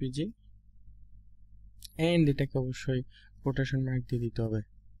 2.jpg এন্ড এটাকে অবশ্যই কোটেশন মার্ক দিয়ে দিতে হবে।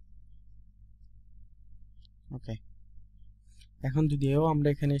 ওকে, এখন যদিও আমরা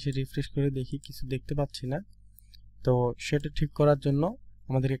এখানে এসে রিফ্রেশ করে দেখি কিছু দেখতে পাচ্ছি না, তো সেটা ঠিক করার জন্য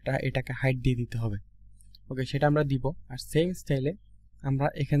আমাদের এটাকে হাইড দিয়ে দিতে হবে। ওকে, সেটা আমরা দিব, আর সেম স্টাইলে আমরা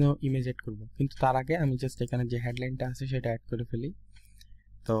এখানেও ইমেজ অ্যাড করব, কিন্তু তার আগে আমি জাস্ট এখানে যে হেডলাইনটা আছে সেটা অ্যাড করে ফেলি।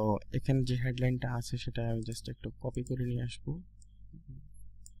 তো এখানে যে হেডলাইনটা আছে সেটা আমি জাস্ট একটু কপি করে নিয়ে আসবো,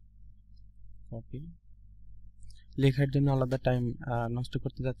 কপি, লেখার জন্য আলাদা টাইম নষ্ট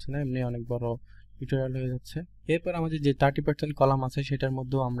করতে যাচ্ছে না, এমনি অনেক বড় টিউটোরিয়াল হয়ে যাচ্ছে। এরপর আমাদের যে 30% কলাম আছে সেটার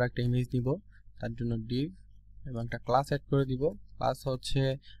মধ্যেও আমরা একটা ইমেজ দিব, তার জন্য ডিভ এবং একটা ক্লাস অ্যাড করে দিব, ক্লাস হচ্ছে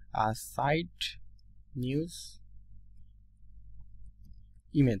সাইট নিউজ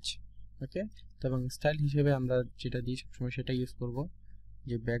ইমেজ। ওকে, তো এবং স্টাইল হিসেবে আমরা যেটা দিই সবসময় সেটা ইউজ করব,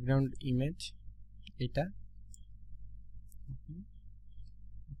 যে ব্যাকগ্রাউন্ড ইমেজ এটা,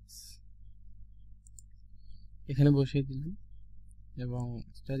 এখানে বসিয়ে দিলাম এবং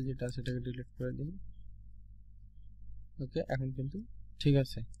স্টাইল যেটা সেটাকে ডিলিট করে দিই। ওকে, এখন কিন্তু ঠিক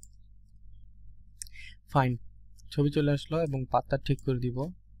আছে, ফাইন, ছবি চলে আসলো এবং পাতা ঠিক করে দিব।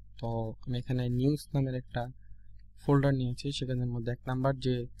 তো আমি এখানে নিউজ নামের একটা ফোল্ডার নিয়েছি, সেখানের মধ্যে 1 নাম্বার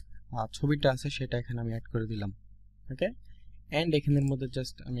যে ছবিটা আছে সেটা এখানে আমি অ্যাড করে দিলাম। ওকে, এন্ড এখানের মধ্যে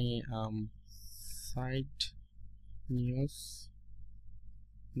জাস্ট আমি সাইট নিউজ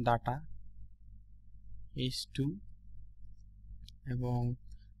ডাটা h2 এবং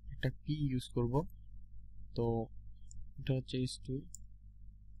একটা পি ইউজ করব, তো এটা হচ্ছে h2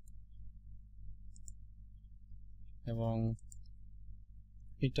 এবং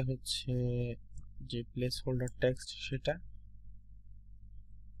এটা হচ্ছে যে প্লেস হোল্ডার টেক্সট সেটা।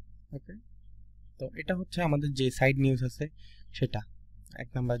 ওকে, তো এটা হচ্ছে আমাদের যে সাইড নিউজ আছে সেটা, 1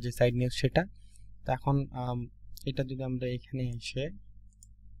 নাম্বার যে সাইড নিউজ সেটা। তো এখন এটা যদি আমরা এখানে এসে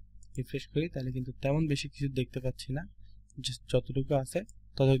রিফ্রেশ করি তাহলে কিন্তু তেমন বেশি কিছু দেখতে পাচ্ছি না, জাস্ট যতটুকু আছে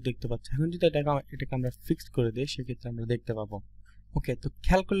ততটুকু দেখতে পাচ্ছি। এখন যদি এটাকে আমরা ফিক্স করে দিই সেক্ষেত্রে আমরা দেখতে পাবো। ওকে, তো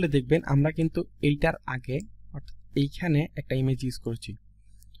খেয়াল করলে দেখবেন আমরা কিন্তু এইটার আগে অর্থাৎ এইখানে একটা ইমেজ ইউজ করছি,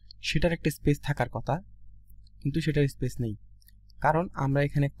 সেটার একটা স্পেস থাকার কথা, কিন্তু সেটার স্পেস নেই, কারণ আমরা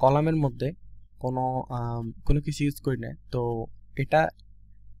এখানে কলামের মধ্যে কোনো কিছু ইউজ করি না। তো এটা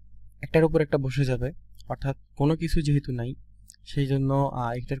একটার উপর একটা বসে যাবে, অর্থাৎ কোনো কিছু যেহেতু নাই সেই জন্য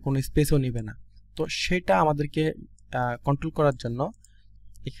এটার কোনো স্পেসও নেবে না। তো সেটা আমাদেরকে কন্ট্রোল করার জন্য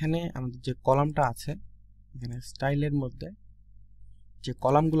এখানে আমাদের যে কলামটা আছে, এখানে স্টাইলের মধ্যে যে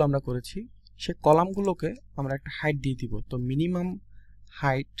কলামগুলো আমরা করেছি সেই কলামগুলোকে আমরা একটা হাইট দিয়ে দিব। তো মিনিমাম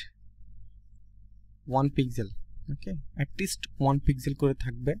হাইট 1 পিক্সেল, ওকে, অ্যাটলিস্ট 1 পিক্সেল করে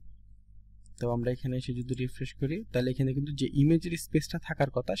থাকবে। তো আমরা এখানে এসে যদি রিফ্রেশ করি তাহলে এখানে কিন্তু যে ইমেজের স্পেসটা থাকার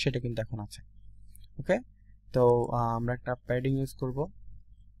কথা সেটা কিন্তু এখন আছে। ওকে, তো আমরা একটা প্যাডিং ইউজ করব,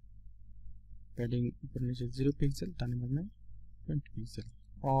 প্যাডিং উপরে নিচে 0 পিক্সেল, ডানে বামে 20 পিক্সেল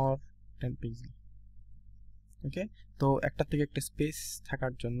অর 10 পিক্সেল। ওকে, তো একটা থেকে একটা স্পেস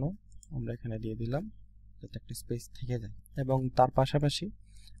থাকার জন্য আমরা এখানে দিয়ে দিলাম যাতে একটা স্পেস থেকে যায়, এবং তার পাশাপাশি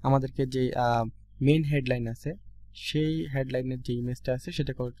আমাদেরকে যে মেইন হেডলাইন আছে সেই হেডলাইনের যে ইমেজটা আছে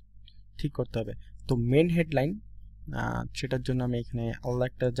সেটাকে ঠিক করতে হবে। তো মেইন হেডলাইন সেটার জন্য আমি এখানে আলাদা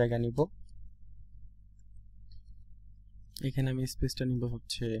একটা জায়গা নিব, এখানে আমি স্পেসটা নিব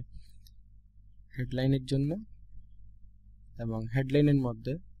হচ্ছে হেডলাইনের জন্য, এবং হেডলাইনের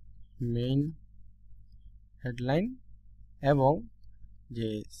মধ্যে মেইন হেডলাইন এবং যে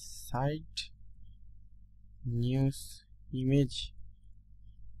সাইট নিউজ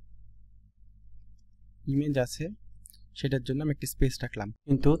ইমেজ আছে সেটার জন্য আমি একটা স্পেস রাখলাম,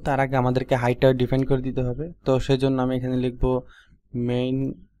 কিন্তু তার আগে আমাদেরকে হাইটটা ডিফাইন করে দিতে হবে। তো সেজন্য আমি এখানে লিখব মেইন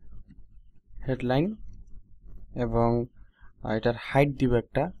হেডলাইন এবং এটার হাইট দিব,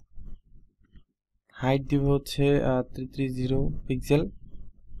 একটা হাইট দিব হচ্ছে 330 পিক্সেল,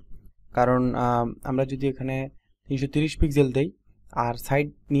 কারণ আমরা যদি এখানে 330 পিক্সেল দেই আর সাইড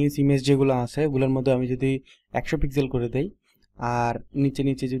নিউজ ইমেজ যেগুলো আছে ওগুলোর মধ্যে আমি যদি 100 পিক্সেল করে দেই আর নিচে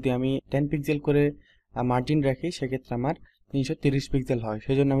নিচে যদি আমি 10 পিক্সেল করে মার্জিন রাখি সেক্ষেত্রে আমার 330 পিক্সেল হয়,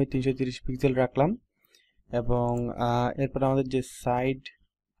 সেই জন্য আমি 330 পিক্সেল রাখলাম। এবং এরপর আমাদের যে সাইড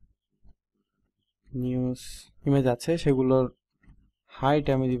নিউজ ইমেজ আছে সেগুলোর হাইট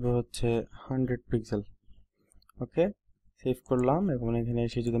আমি দিব হচ্ছে 100 পিক্সেল। ওকে, সেভ করলাম এবং এখানে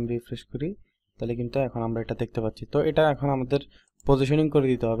এসে যদি আমি রিফ্রেশ করি তাহলে কিন্তু এখন আমরা এটা দেখতে পাচ্ছি। তো এটা এখন আমাদের পজিশনিং করে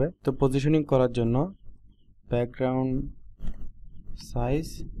দিতে হবে। তো পজিশনিং করার জন্য background size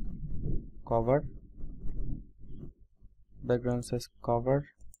cover, background size cover,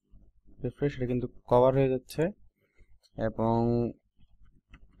 refresh, এটা কিন্তু কভার হয়ে যাচ্ছে। এবং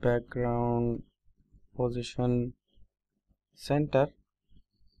background position centre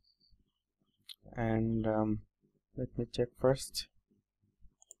and let me check first.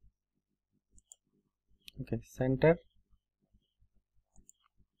 Okay, center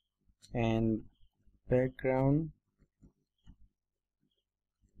and background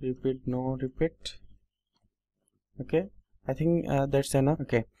repeat, no repeat. Okay, I think that's enough.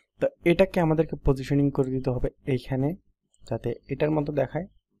 Okay, তো এটাকে আমাদেরকে পজিশনিং করে দিতে হবে এইখানে যাতে এটার মতো দেখায়।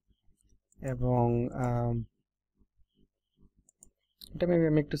 এবং এটা মেবি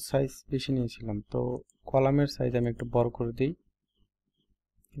আমি একটু সাইজ বেশি নিয়েছিলাম, তো কলামের সাইজ আমি একটু বড় করে দিই।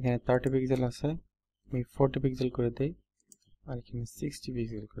 এখানে 30 পিক্সেল আছে, আমি 40 পিক্সেল করে দিই, আর এখানে 60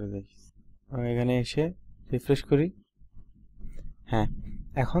 পিক্সেল করে দিই। এখানে এসে রিফ্রেশ করি। হ্যাঁ,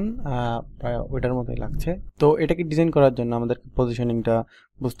 এখন প্রায় ওইটার মতোই লাগছে। তো এটাকে ডিজাইন করার জন্য আমাদেরকে পজিশনিংটা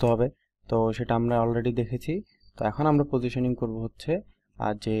বুঝতে হবে, তো সেটা আমরা অলরেডি দেখেছি। তো এখন আমরা পজিশনিং করব হচ্ছে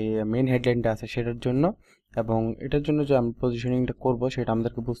আর যে মেইন হেডলাইনটা আছে সেটার জন্য, এবং এটার জন্য যে আমরা পজিশনিংটা করব সেটা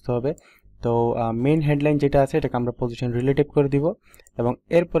আমাদেরকে বুঝতে হবে। তো মেইন হেডলাইন যেটা আছে এটাকে আমরা পজিশন রিলেটিভ করে দিব, এবং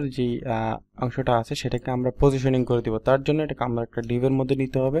এরপরে যে অংশটা আছে সেটাকে আমরা পজিশনিং করে দিব। তার জন্য এটাকে আমরা একটা ডিভের মধ্যে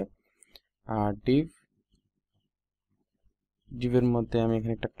নিতে হবে। আর ডিভের মধ্যে আমি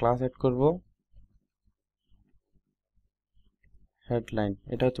এখানে একটা ক্লাস অ্যাড করব, হেডলাইন,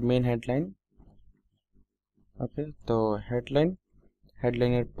 এটা হচ্ছে মেইন হেডলাইন। ওকে, তো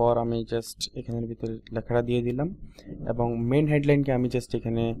হেডলাইনের পর আমি জাস্ট এখানের ভিতরে লেখাটা দিয়ে দিলাম, এবং মেইন হেডলাইনকে আমি জাস্ট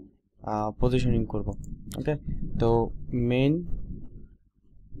এখানে পজিশনিং করব। ওকে, তো মেইন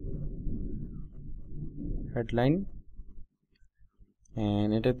হেডলাইন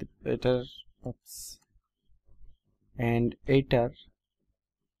এন্ড এটার এন্ড এইটার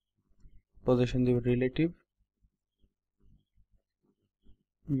পজিশন দিব রিলেটিভ।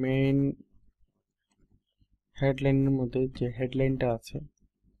 মেইন হেডলাইনের মধ্যে যে হেডলাইনটা আছে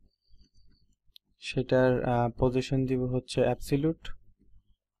সেটার পজিশন দিব হচ্ছে অ্যাবসলিউট,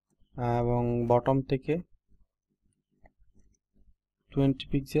 এবং বটম থেকে 20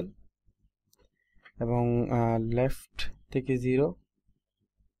 পিক্সেল, এবং লেফট থেকে 0।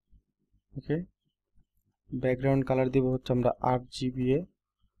 ওকে, ব্যাকগ্রাউন্ড কালার দিব হচ্ছে আমরা RGBA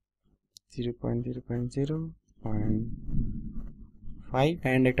 0.0.0.5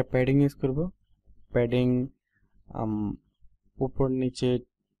 এন্ড একটা প্যাডিং ইউজ করব। প্যাডিং উপর নিচে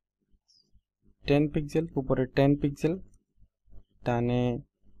 10 পিক্সেল, উপরে 10 পিক্সেল, ডানে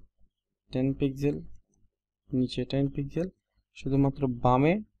 10 পিক্সেল, নিচে 10 পিক্সেল, শুধুমাত্র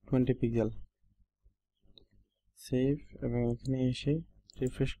বামে 20 পিক্সেল। সেভ, এবং এখানে এসে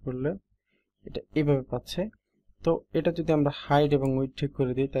রিফ্রেশ করলে এটা এইভাবে পাচ্ছে। তো এটা যদি আমরা হাইট এবং উইডথ ঠিক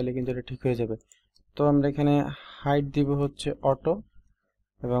করে দিই তাহলে কিন্তু এটা ঠিক হয়ে যাবে। তো আমরা এখানে হাইট দিব হচ্ছে অটো,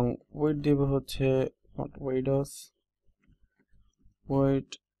 এবং উইডথ দিব হচ্ছে উইডথ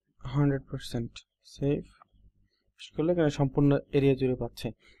 100%। সেভ করলে এখানে সম্পূর্ণ এরিয়া জুড়ে পাচ্ছে।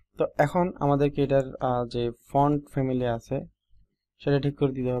 তো এখন আমাদেরকে এটার যে ফন্ট ফ্যামিলি আছে সেটা ঠিক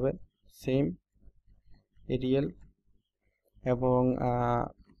করে দিতে হবে। সেম এরিয়াল, এবং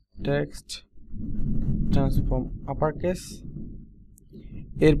টেক্সট ট্রান্সফর্ম আপার কেস।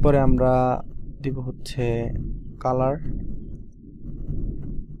 এরপরে আমরা দিব হচ্ছে কালার,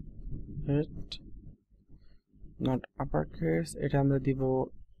 নট আপার কেস, এটা আমরা দিব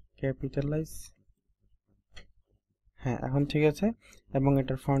ক্যাপিটালাইজ। হ্যাঁ, এখন ঠিক আছে। এবং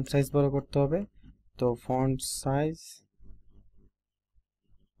এটার ফন্ট সাইজ বড় করতে হবে। তো font size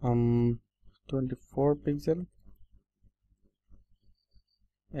 24 pixel,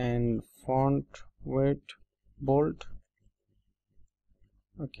 and font weight bold।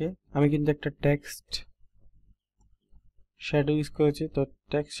 ওকে, আমি কিন্তু একটা টেক্সট শ্যাডো ইউজ করেছি। তো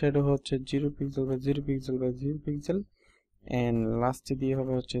টেক্সট শ্যাডো হচ্ছে 0 পিক্সেল বা 0 পিক্সেল বা 0 পিক্সেল, এন্ড লাস্টে দিয়ে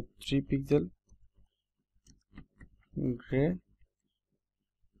হবে হচ্ছে 3 পিক্সেল গ্রে।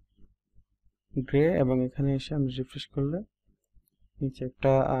 এবং এখানে এসে আমি রিফ্রেশ করলে নিচে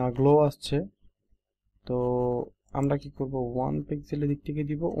একটা গ্লো আসছে। তো আমরা কি করব, 1 পিক্সেলের দিক থেকে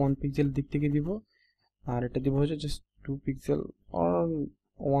দিব, 1 পিক্সেলের দিক থেকে দিব, আর এটা দিব হচ্ছে জাস্ট 2 পিক্সেল অর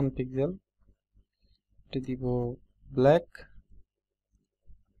 1 পিক্সেল। এটা দিব ব্ল্যাক,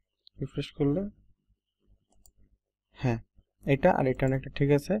 রিফ্রেশ করলে হ্যাঁ, এটা আর এটা অনেকটা ঠিক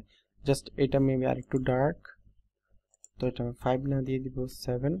আছে। জাস্ট এটা মেবি আর একটু ডার্ক। তো এটা 5 না দিয়ে দিব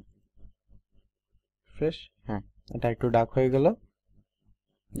 7 ফ্রেশ। হ্যাঁ, এটা একটু ডার্ক হয়ে গেল।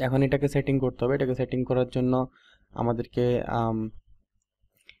 এখন এটাকে সেটিং করতে হবে। এটাকে সেটিং করার জন্য আমাদেরকে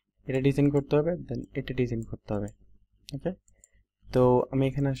এটা ডিজাইন করতে হবে, দেন এটা ডিজাইন করতে হবে। ওকে, তো আমি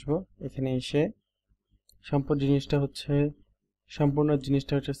এখানে আসবো। এখানে এসে সম্পূর্ণ জিনিসটা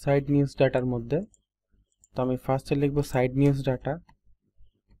হচ্ছে সাইড নিউজ ডাটার মধ্যে। তো আমি ফার্স্টে লিখবো সাইড নিউজ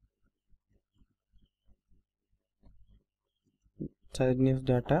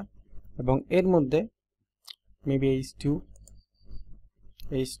ডাটা, এবং এর মধ্যে মেবি h2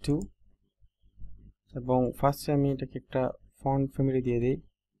 এবং ফার্স্টে আমি এটাকে একটা ফন্ট ফ্যামিলি দিয়ে দিই,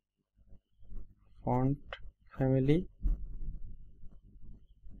 ফন্ট ফ্যামিলি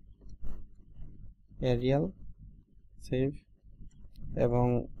এরিয়াল, সেভ, এবং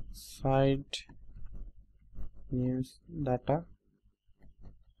side news data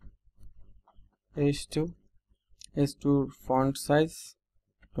h2 font size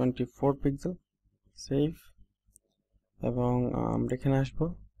 24 pixel, save. এবং আমরা এখানে আসবো,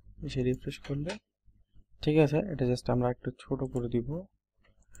 এসে রিফ্রেশ করলে ঠিক আছে। এটা জাস্ট আমরা একটু ছোট করে দিব,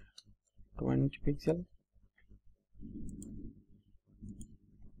 20 পিক্সেল।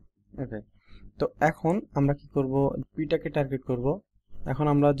 ওকে, তো এখন আমরা কি করব, পিটাকে টার্গেট করব। এখন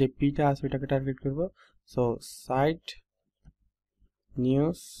আমরা যে পিটা আছে ওটাকে টার্গেট করব। So side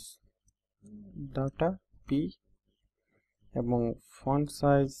news data P এবং font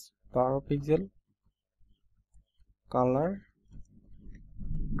size 12 pixel, colour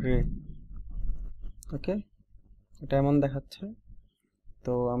grey. ওকে, এটা এমন দেখাচ্ছে।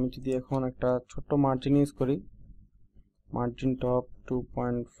 তো আমি যদি এখন একটা ছোট্ট মার্জিন ইউজ করি, মার্জিন টপ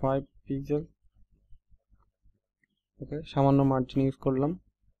 2.5 পিক্সেল। ওকে, সামান্য মার্জিন ইউজ করলাম,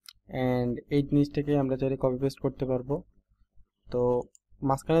 অ্যান্ড এই জিনিসটাকে আমরা চাইলে কপি পেস্ট করতে পারবো। তো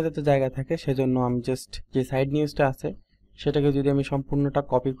মাঝখানে যাতে জায়গা থাকে সেজন্য আমি জাস্ট যে সাইড নিউজটা আছে সেটাকে যদি আমি সম্পূর্ণটা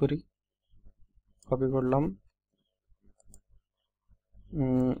কপি করি, কপি করলাম,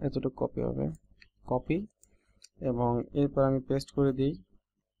 এতটুকু কপি হবে, কপি, এবং এরপর আমি পেস্ট করে দিই,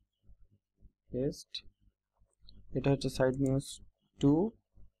 পেস্ট। এটা হচ্ছে সাইড নিউজ 2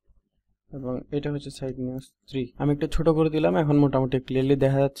 এবং এটা হচ্ছে সাইড নিউজ 3। আমি একটু ছোট করে দিলাম, এখন মোটামুটি ক্লিয়ারলি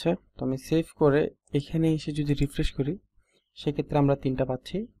দেখা যাচ্ছে। তো আমি সেভ করে এখানে এসে যদি রিফ্রেশ করি সেক্ষেত্রে আমরা 3টা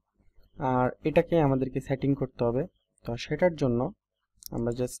পাচ্ছি। আর এটাকে আমাদেরকে সেটিং করতে হবে। তো সেটার জন্য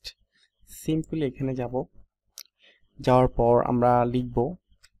আমরা জাস্ট সিম্পলি এখানে যাব, যাওয়ার পর আমরা লিখব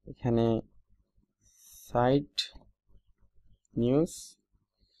এখানে সাইড নিউজ,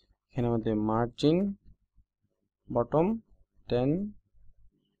 এখানে আমাদের margin bottom 10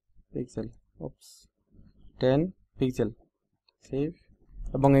 pixel, 10 pixel, save.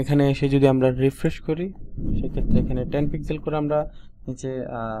 এবং এখানে এসে যদি আমরা রিফ্রেশ করি সেক্ষেত্রে এখানে 10 পিক্সেল করে আমরা নিচে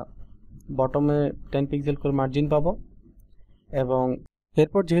বটমে 10 পিক্সেল করে মার্জিন পাবো। এবং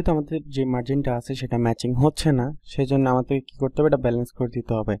এরপর যেহেতু আমাদের যে মার্জিনটা আছে সেটা ম্যাচিং হচ্ছে না, সেজন্য আমাদের কি করতে হবে, এটা ব্যালেন্স করে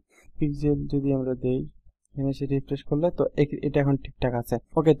দিতে হবে। পিক্সেল যদি আমরা দেই, এখানে এসে রিফ্রেশ করলে তো এটা এখন ঠিকঠাক আছে।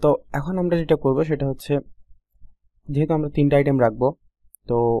 ওকে, তো এখন আমরা যেটা করব সেটা হচ্ছে, যেহেতু আমরা 3টা আইটেম রাখবো,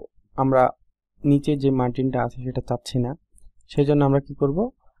 তো আমরা নিচে যে মার্জিনটা আছে সেটা চাচ্ছি না, সেজন্য আমরা কি করব,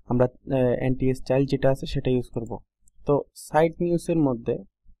 আমরা অ্যান্টি স্টাইল যেটা আছে সেটা ইউজ করব। তো সাইড নিউজের মধ্যে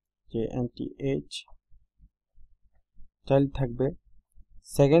যে অ্যান্টি এজ চাইল্ড থাকবে,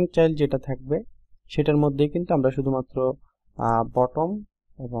 সেকেন্ড চাইল্ড যেটা থাকবে সেটার মধ্যেই কিন্তু আমরা শুধুমাত্র বটম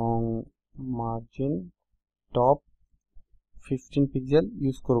এবং মার্জিন টপ 15 পিক্সেল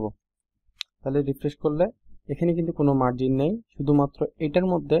ইউজ করব। তাহলে রিফ্রেশ করলে এখানে কিন্তু কোনো মার্জিন নেই, শুধুমাত্র এটার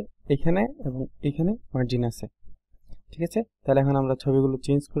মধ্যে এখানে এবং এখানে মার্জিন আছে। ঠিক আছে, তাহলে এখন আমরা ছবিগুলো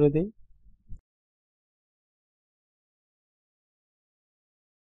চেঞ্জ করে দিই।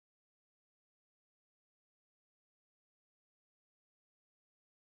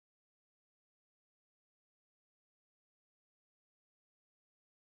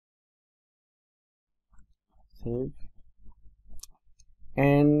 সেভ,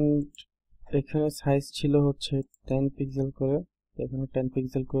 এন্ড এখানে সাইজ ছিল হচ্ছে 10 পিক্সেল করে, এখানে 10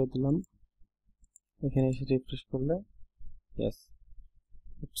 পিক্সেল করে দিলাম। এখানে এসে রিফ্রেশ করলে yes,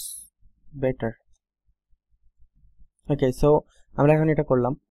 it's better. Okay, so আমরা এখন এটা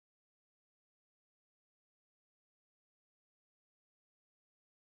করলাম।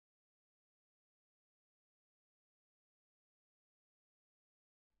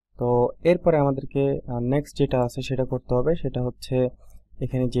 তো এরপরে আমাদেরকে নেক্সট যেটা আছে সেটা করতে হবে, সেটা হচ্ছে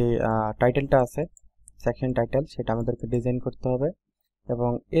এখানে যে টাইটেলটা আছে, সেকশন টাইটেল, সেটা আমাদেরকে ডিজাইন করতে হবে।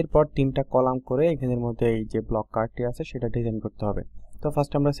 এবং এরপর 3টা কলাম করে এখানের মধ্যে এই যে ব্লক কার্ডটি আছে সেটা ডিজাইন করতে হবে। তো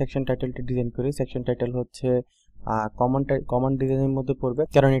ফার্স্ট আমরা সেকশন টাইটেলটি ডিজাইন করি। সেকশন টাইটেল হচ্ছে কমন ডিজাইনের মধ্যে পড়বে,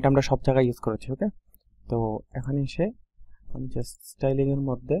 কারণ এটা আমরা সব জায়গায় ইউজ করেছি। ওকে, তো এখন এসে আমি জাস্ট স্টাইলিং এর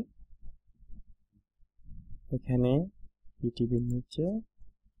মধ্যে এখানে পিটিবির নিচে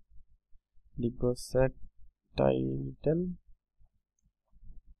লিখব সেট টাইটেল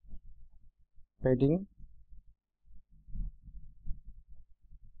প্যাডিং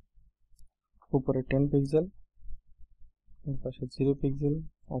উপরে 10 পিক্সেল, এর পাশে 0 পিক্সেল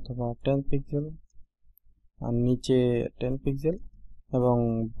অথবা 10 পিক্সেল, আর নিচে 10 পিক্সেল এবং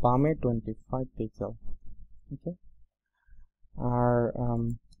বামে 25 পিক্সেল। ওকে, আর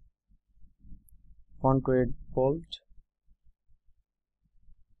font wait bold,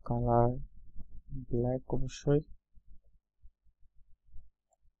 colour black, অবশ্যই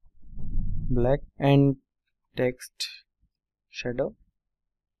black, and text shadow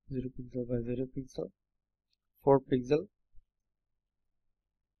 0 pixel by 0 pixel, 4 pixel,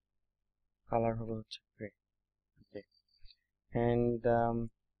 colour হবে হচ্ছে গ্রে। ওকে, এন্ড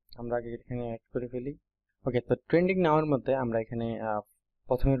আমরা আগে এখানে অ্যাড করে ফেলি। ওকে, তো ট্রেন্ডিং নামের মধ্যে আমরা এখানে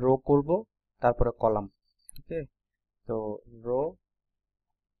প্রথমে রো করব, তারপরে কলাম। ওকে, তো রো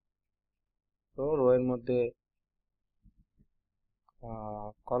এর মধ্যে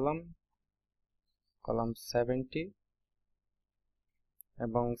কলাম 70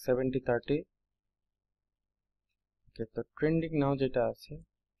 এবং 70-30। ওকে, তো ট্রেন্ডিং নাও যেটা আছে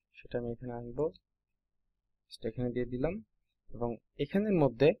সেটা আমি এখানে আনবো, এখানে দিয়ে দিলাম, এবং এখানের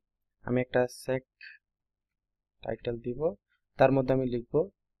মধ্যে আমি একটা সেক টাইটেল দিব, তার মধ্যে আমি লিখব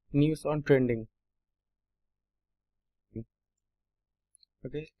নিউজ অন ট্রেন্ডিং।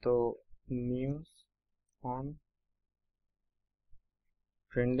 ওকে, তো নিউজ অন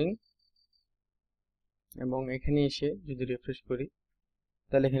ট্রেন্ডিং, এবং এখানে এসে যদি রিফ্রেশ করি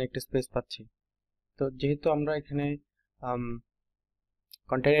তাহলে এখানে একটা স্পেস পাচ্ছি। তো যেহেতু আমরা এখানে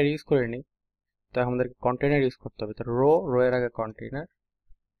কন্টেইনার ইউজ করিনি, তো আমাদেরকে কন্টেইনার ইউজ করতে হবে। তো রো এর আগে কন্টেইনার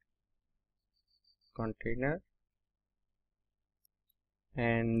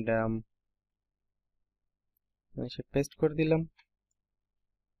এন্ড এসে পেস্ট করে দিলাম,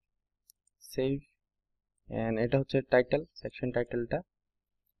 সেভ। এন্ড এটা হচ্ছে টাইটেল, সেকশন টাইটেলটা।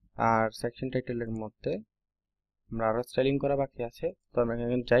 আর সেকশন টাইটেলের মধ্যে আমরা আরো স্টাইলিং করা বাকি আছে, তো আমরা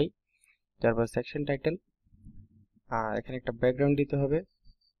এখানে যাই, তারপর সেকশন টাইটেল, আর এখানে একটা ব্যাকগ্রাউন্ড দিতে হবে।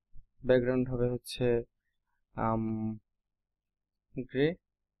 ব্যাকগ্রাউন্ড হবে হচ্ছে grey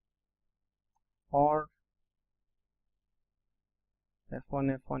or F1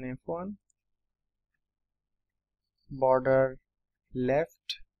 border left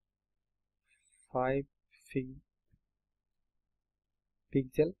 5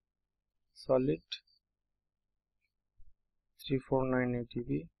 pixel solid 3498 dB,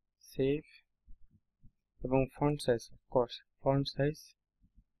 save। এবং font size, of course font size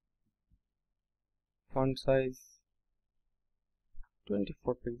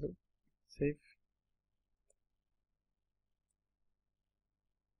 24 pixel, save।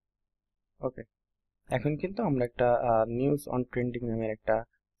 ওকে, এখন কিন্তু আমরা একটা নিউজ অন ট্রেন্ডিং নামের একটা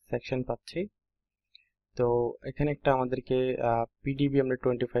সেকশন পাচ্ছি। তো এখানে একটা আমাদেরকে পিডিবি আমরা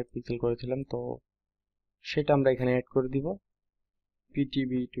 25 পিক্সেল করেছিলাম, তো সেটা আমরা এখানে অ্যাড করে দিব,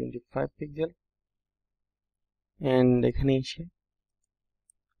 পিডিবি 25 পিক্সেল। এন্ড এখানে এসে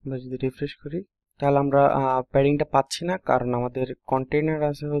আমরা যদি রিফ্রেশ করি তাহলে আমরা প্যাডিংটা পাচ্ছি না, কারণ আমাদের কন্টেইনার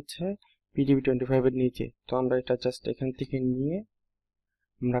আছে হচ্ছে পিডিবি 25 এর নিচে। তো আমরা এটা জাস্ট এখান থেকে নিয়ে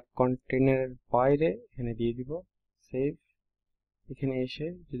আমরা কন্টেইনারের বাইরে এখানে দিয়ে দিব, সেভ। এখানে এসে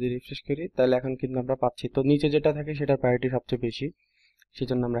যদি রিফ্রেশ করি তাহলে এখন কিন্তু আমরা পাচ্ছি। তো নিচে যেটা থাকে সেটার প্রায়োরিটি সবচেয়ে বেশি,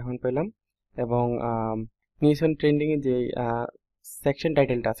 সেজন্য আমরা এখন পেলাম। এবং নিউজ অন ট্রেন্ডিং এ যে সেকশন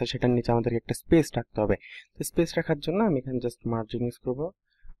টাইটেলটা আছে সেটার নিচে আমাদেরকে একটা স্পেস রাখতে হবে। তো স্পেস রাখার জন্য আমি এখানে জাস্ট মার্জিন ইউজ করব,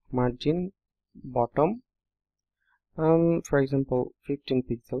 margin bottom for example 15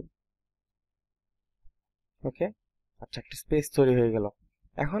 pixel. ওকে, আচ্ছা, একটা স্পেস তৈরি হয়ে গেল।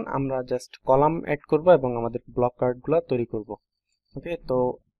 এখন আমরা জাস্ট কলাম অ্যাড করব এবং আমাদের ব্লক কার্ডগুলো তৈরি করব। ওকে, তো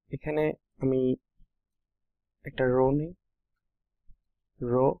এখানে আমি একটা রো নিই,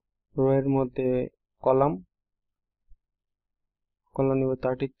 রো এর মধ্যে কলাম নিব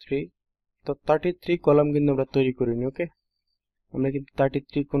 33। তো 33 কলাম কিন্তু আমরা তৈরি করিনি। ওকে, আমরা কিন্তু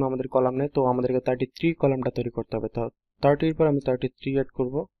 33 কোনো আমাদের কলাম নেই, তো আমাদেরকে 33 কলামটা তৈরি করতে হবে। তো 30 এর পর আমি 33 অ্যাড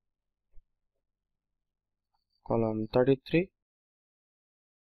করব, কলাম 33।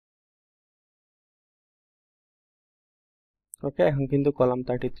 ওকে, এখন কিন্তু কলাম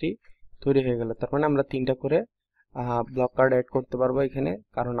 33 তৈরি হয়ে গেল। তার মানে আমরা 3টা করে ব্লক কার্ড অ্যাড করতে পারবো এখানে,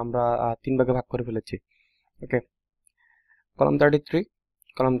 কারণ আমরা 3 ভাগে ভাগ করে ফেলেছি। ওকে, কলাম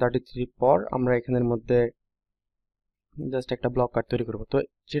 33 পর আমরা এখানের মধ্যে জাস্ট একটা ব্লক কার্ড তৈরি করব। তো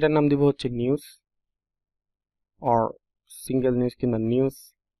যেটার নাম দিব হচ্ছে নিউজ অর সিঙ্গেল নিউজ কিংবা নিউজ।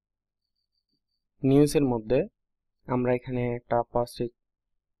 নিউজের মধ্যে আমরা এখানে একটা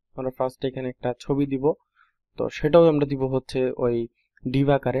ফার্স্ট এখানে একটা ছবি দিব। তো সেটাও আমরা দিব হচ্ছে ওই ডিভ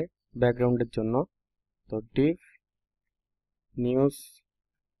আকারে ব্যাকগ্রাউন্ডের জন্য। তো ডিভ নিউজ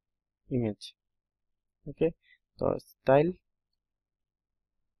ইমেজ, ওকে। তো স্টাইল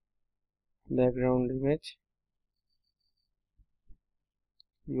ব্যাকগ্রাউন্ড ইমেজ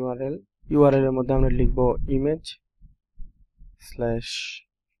ইউআরএল এর মধ্যে আমরা লিখব image slash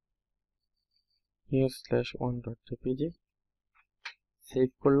news slash 1.jpg, save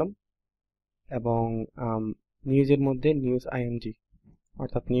করলাম। এবং নিউজের মধ্যে নিউজ আইএমজি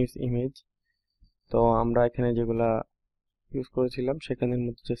অর্থাৎ নিউজ ইমেজ। তো আমরা এখানে যেগুলা ইউজ করেছিলাম সেখানের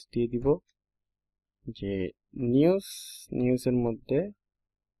মধ্যে জাস্ট দিয়ে দিব যে নিউজের মধ্যে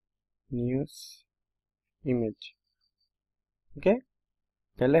নিউজ ইমেজ, ওকে।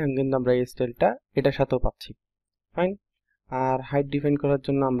 তাহলে এখন কিন্তু আমরা এই স্টাইলটা এটার সাথেও পাচ্ছি, ফাইন। আর হাইট ডিফাইন করার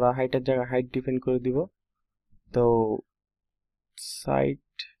জন্য আমরা হাইটের জায়গায় হাইট ডিফাইন করে দিব। তো সাইট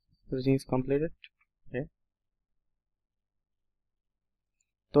ইজ কমপ্লিটেড, ওকে।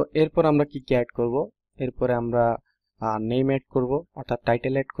 তো এরপর আমরা কি কি অ্যাড করব? এরপরে আমরা নেম অ্যাড করব অর্থাৎ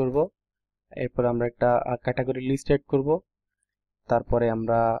টাইটেল অ্যাড করব। এরপর আমরা একটা ক্যাটাগরি লিস্ট অ্যাড করব। তারপরে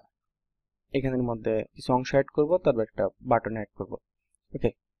আমরা এখানের মধ্যে কিছু অংশ অ্যাড করব, তারপর একটা বাটন অ্যাড করব,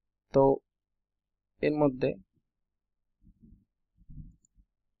 ওকে। তো এর মধ্যে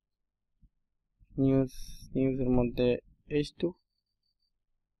নিউজের মধ্যে h2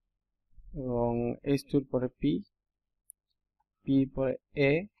 এবং h2 এর পরে p পরে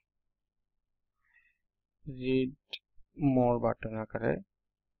a, রিড মোর বাটন আকারে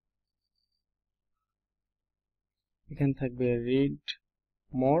এখানে থাকবে রিড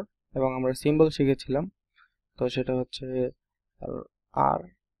মোর। এবং আমরা সিম্বল শিখেছিলাম, তো সেটা হচ্ছে আর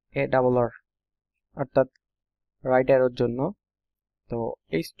এ ডাবল আর অর্থাৎ রাইট অ্যারোর জন্য। তো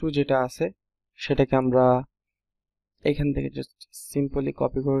h2 যেটা আছে সেটাকে আমরা এখান থেকে জাস্ট সিম্পলি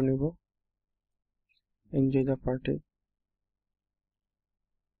কপি করে নিব। Enjoy the party.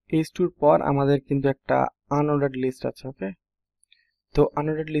 h2 এর পর আমাদের কিন্তু একটা আনঅর্ডার্ড লিস্ট আছে, ওকে। তো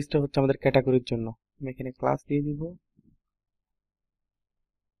আনঅর্ডার্ড লিস্টটা হচ্ছে আমাদের ক্যাটাগরির জন্য। আমি এখানে ক্লাস দিয়ে দিব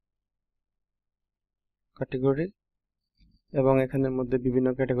ক্যাটাগরি, এবং এখানের মধ্যে বিভিন্ন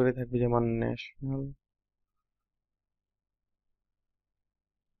ক্যাটাগরি থাকবে, যেমন ন্যাশনাল,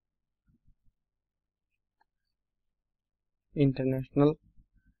 ইন্টারন্যাশনাল,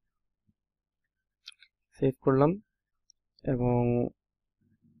 সেভ করলাম। এবং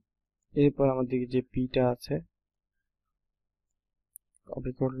এরপর আমাদের যে পিটা আছে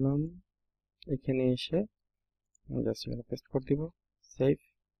কপি করলাম, এখানে এসে জাস্ট এখানে পেস্ট করে দিব, save.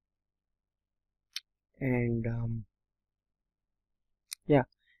 And yeah,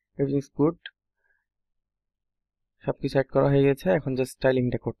 everything is good. সবকিছু অ্যাড করা হয়ে গেছে, এখন জাস্ট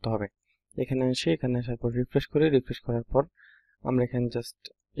স্টাইলিংটা করতে হবে। এখানে আসার পর রিফ্রেশ করার পর আমরা এখানে জাস্ট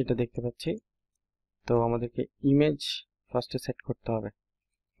এটা দেখতে পাচ্ছি। তো আমাদেরকে ইমেজ ফার্স্টে সেট করতে হবে,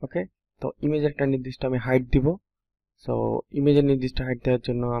 ওকে। তো ইমেজ একটা নির্দিষ্ট আমি হাইট দিব। সো ইমেজের নির্দিষ্ট হাইট দেওয়ার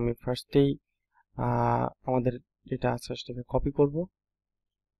জন্য আমি ফার্স্টেই আমাদের যেটা আছে সেটাকে কপি করব।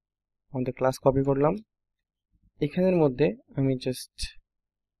 আমাদের ক্লাস কপি করলাম। এখানের মধ্যে আমি জাস্ট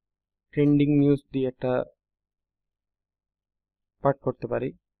ট্রেন্ডিং নিউজ দিয়ে একটা পার্ট করতে পারি,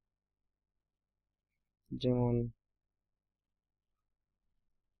 যেমন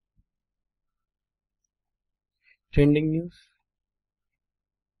trending news,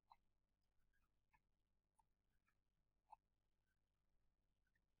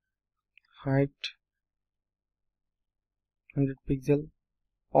 height 100 pixel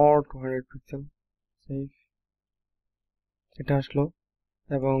or 200 pixel, save. এটা আসলো।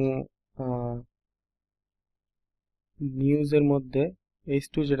 এবং নিউজের মধ্যে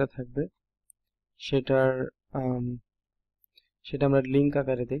h2 যেটা থাকবে সেটার সেটা আমরা লিঙ্ক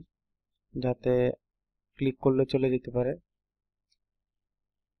আকারে দিই, যাতে ক্লিক করলে চলে যেতে পারে।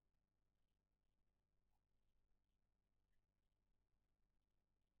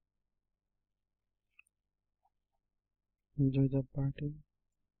 Enjoy the party.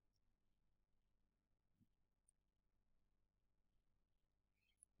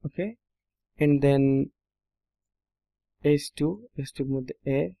 Okay, and then h2 এর মধ্যে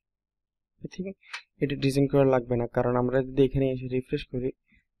a, I think এটা ডিজাইন করা লাগবে না, কারণ আমরা যদি এখানে এসে রিফ্রেশ করি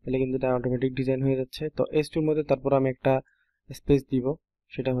তাহলে কিন্তু এটা অটোমেটিক ডিজাইন হয়ে যাচ্ছে। তো h2 এর মধ্যে তারপর আমি একটা স্পেস দিব,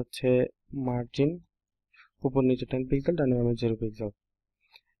 সেটা হচ্ছে মার্জিন, উপর নিচে 10 পিক্সেল, ডানে বামে 0 পিক্সেল।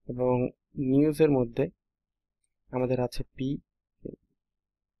 এবং নিউজের মধ্যে আমাদের আছে P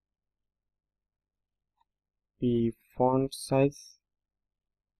font size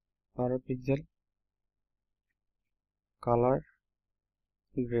 12 pixel, colour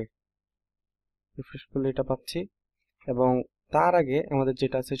grey. Refresh করলে এটা পাচ্ছি। এবং তার আগে আমাদের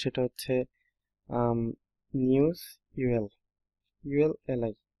যেটা আছে সেটা হচ্ছে নিউজ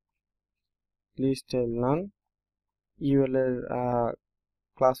ULLI লিস্ট নান। UL এর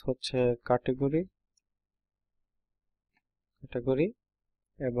ক্লাস হচ্ছে ক্যাটাগরি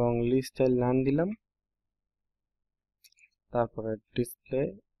এবং লিস্ট নান দিলাম। তারপরে ডিসপ্লে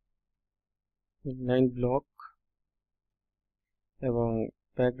ইনলাইন ব্লক এবং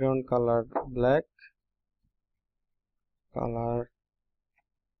background colour black, colour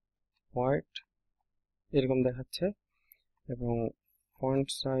white এরকম দেখাচ্ছে এবং ফন্ট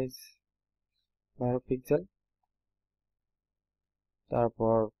সাইজ 12 পিক্সেল।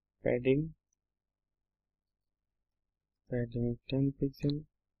 তারপর padding 10 pixel,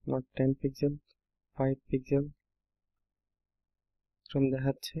 not 10 pixel, 5 pixel এরকম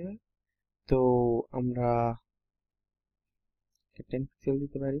দেখাচ্ছে। তো আমরা 10 পিক্সেল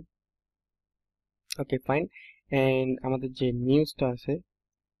দিতে পারি। Okay fine. এন্ড আমাদের যে নিউজটা আছে,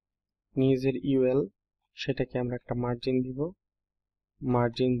 নিউজের UL সেটাকে আমরা একটা মার্জিন দিব,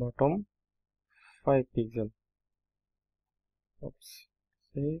 মার্জিন বটম 5 পিক্সেল।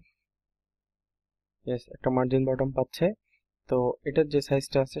 ইয়েস, একটা মার্জিন বটম পাচ্ছে। তো এটার যে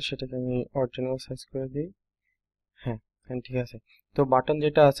সাইজটা আছে সেটাকে আমি অরিজিনাল সাইজ করে দিই। হ্যাঁ ঠিক আছে। তো বাটন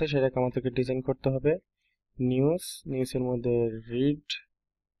যেটা আছে সেটাকে আমাদেরকে ডিজাইন করতে হবে। নিউজের মধ্যে রিড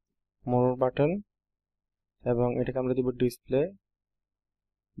মোর বাটন এবং এটাকে আমরা দিব ডিসপ্লে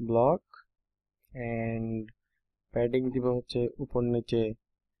ব্লক এন্ড প্যাডিং দিব হচ্ছে উপর নিচে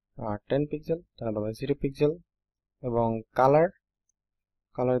 10 পিক্সেল, তারপর 0 পিক্সেল এবং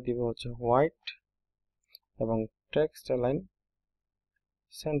কালার দিব হচ্ছে হোয়াইট এবং টেক্সট অ্যালাইন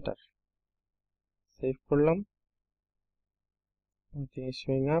সেন্টার। সেভ করলাম।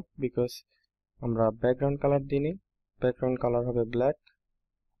 শোয়িং আপ বিকজ আমরা ব্যাকগ্রাউন্ড কালার দিইনি, ব্যাকগ্রাউন্ড কালার হবে ব্ল্যাক।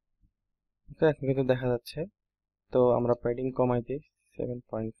 ওকে, এখন কিন্তু দেখা যাচ্ছে। তো আমরা প্যাডিং কমাই দিই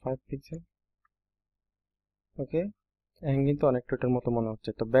 7.5 পিক্সেল। ওকে, এখন কিন্তু অনেকটা এটার মতো মনে হচ্ছে।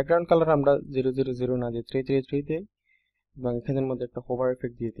 তো ব্যাকগ্রাউন্ড কালার আমরা 000 না দিয়ে 333 দিই এবং এখানের মধ্যে একটা হোভার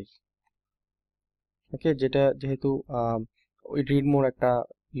এফেক্ট দিয়ে দিই। ওকে, যেটা যেহেতু ওই রিড মোর একটা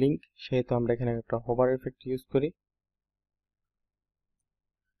লিঙ্ক, সেহেতু আমরা এখানে একটা হোভার এফেক্ট ইউজ করি।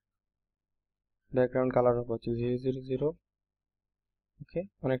 ব্যাকগ্রাউন্ড কালার হবে হচ্ছে 000। ওকে,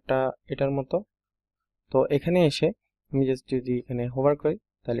 অনেকটা এটার মতো। তো এখানে এসে আমি জাস্ট যদি এখানে হোভার করি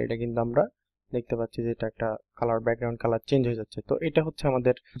তাহলে এটা কিন্তু আমরা দেখতে পাচ্ছি যে এটা একটা কালার, ব্যাকগ্রাউন্ড কালার চেঞ্জ হয়ে যাচ্ছে। তো এটা হচ্ছে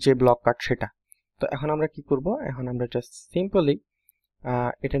আমাদের যে ব্লক কাট সেটা। তো এখন আমরা কি করব, এখন আমরা জাস্ট সিম্পলি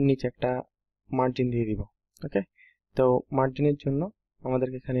এটার নিচে একটা মার্জিন দিয়ে দিব। ওকে, তো মার্জিনের জন্য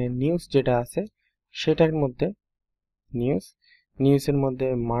আমাদেরকে এখানে নিউজ যেটা আছে সেটার মধ্যে নিউজের মধ্যে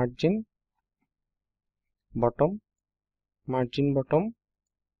margin bottom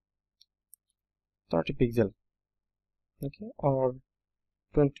 30 pixel, okay, or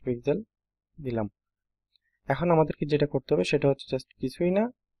 20 pixel দিলাম। এখন আমাদেরকে যেটা করতে হবে সেটা হচ্ছে জাস্ট কিছুই না,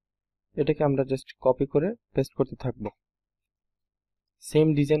 এটাকে আমরা জাস্ট কপি করে পেস্ট করতে থাকবো। সেম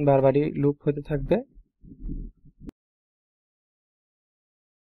ডিজাইন বারবারই লুপ হতে থাকবে।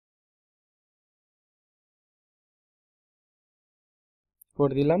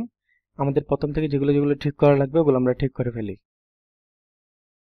 করে দিলাম। আমাদের প্রথম থেকে যেগুলো যেগুলো ঠিক করা লাগবে ওগুলো আমরা ঠিক করে ফেলি।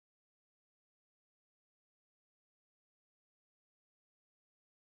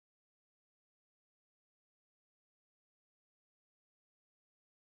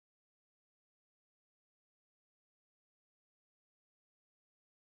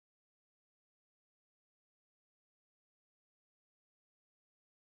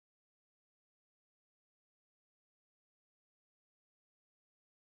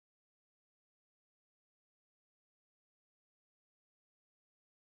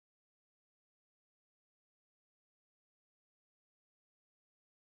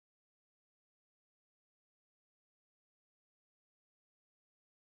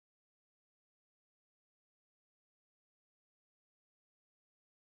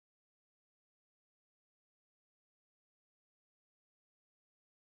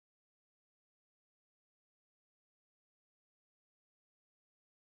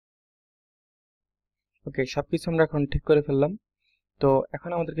 ওকে, সবকিছু আমরা এখন ঠিক করে ফেললাম। তো এখন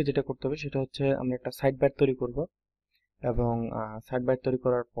আমাদেরকে যেটা করতে হবে সেটা হচ্ছে আমরা একটা সাইড বার তৈরি করব এবং সাইড বার তৈরি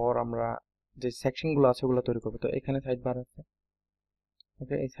করার পর আমরা যে সেকশনগুলো আছে ওগুলো তৈরি করব। তো এখানে সাইড বার আছে।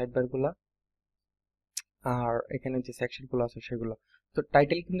 ওকে, এই সাইড বারগুলো আর এখানে যে সেকশনগুলো আছে সেগুলো। তো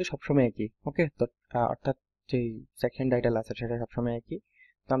টাইটেল কিন্তু সবসময় একই। ওকে, তো অর্থাৎ যেই সেকশন টাইটেল আছে সেটা সবসময় একই।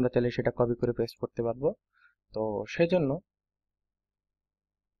 তো আমরা চাইলে সেটা কপি করে পেস্ট করতে পারবো। তো সেজন্য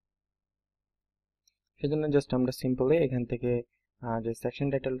জাস্ট আমরা সিম্পলি এখান থেকে যে সেকশন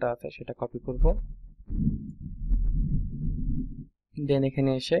টাইটেলটা আছে সেটা কপি করব দেন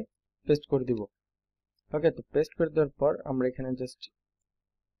এখানে এসে পেস্ট করে দিব। ওকে, তো পেস্ট করে দেওয়ার পর আমরা এখানে জাস্ট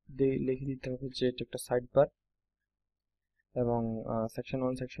লিখে দিতে হবে যে এটা একটা সাইড বার, এবং সেকশন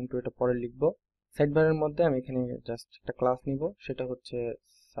 1 সেকশন 2 এটা পরে লিখবো। সাইড বারের মধ্যে আমি এখানে জাস্ট একটা ক্লাস নিব, সেটা হচ্ছে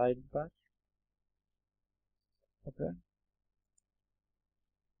সাইড বার। ওকে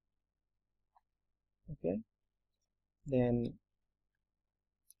ওকে, দেন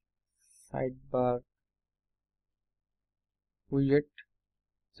সাইড বার উইজেট।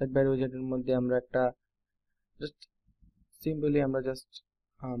 সাইড বার উইজেটের মধ্যে আমরা একটা জাস্ট সিম্পলি আমরা জাস্ট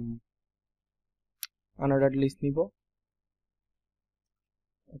আনঅর্ডার্ড লিস্ট নিব।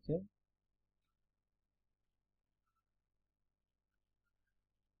 ওকে,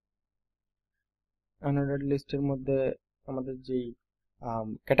 আনঅর্ডার্ড লিস্টের মধ্যে আমাদের যেই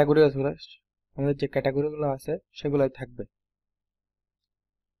ক্যাটাগরি আছে, আমাদের যে ক্যাটাগরিগুলো আছে সেগুলোই থাকবে।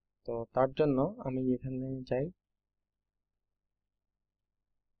 তো তার জন্য আমি এখানে যাই,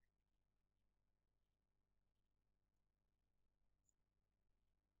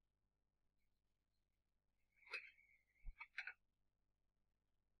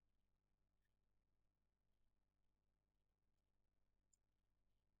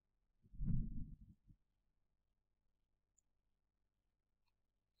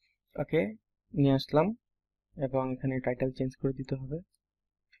 ওকে নিয়ে আসলাম, এবং এখানে টাইটেল চেঞ্জ করে দিতে হবে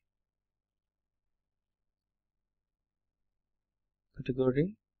ক্যাটাগরি।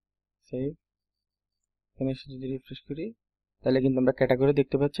 সেভ। এখানে এসে যদি রিফ্রেশ করি তাহলে কিন্তু আমরা ক্যাটাগরি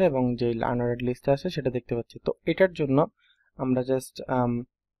দেখতে পাচ্ছি এবং যে আনঅর্ডার্ড লিস্ট আছে সেটা দেখতে পাচ্ছি। তো এটার জন্য আমরা জাস্ট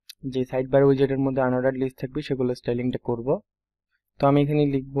যে সাইড বার উইজেটের মধ্যে আনঅর্ডার্ড লিস্ট থাকবে সেগুলো স্টাইলিংটা করব। তো আমি এখানে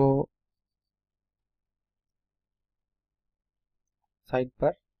লিখব সাইড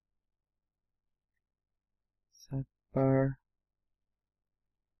বার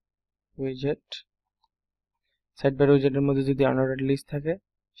উইজেট। সাইড বার উইজেটের মধ্যে যদি আনঅর্ডার্ড লিস্ট থাকে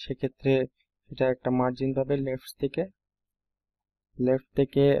সেক্ষেত্রে এটা একটা মার্জিন পাবে লেফট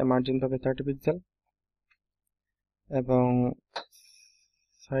থেকে মার্জিন পাবে 30 পিক্সেল, এবং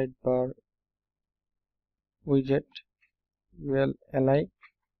side bar উইজেট will ally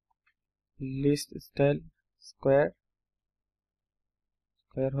list style square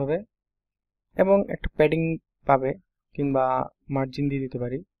হবে, এবং একটা প্যাডিং পাবে, কিংবা মার্জিন দিয়ে দিতে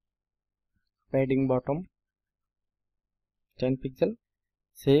পারি, প্যাডিং বটম 10 পিক্সেল।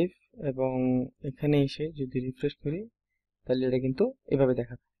 সেভ। এবং এখানে এসে যদি রিফ্রেশ করি তাহলে এটা কিন্তু এভাবে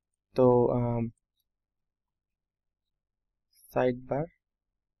দেখাবে। তো সাইড বার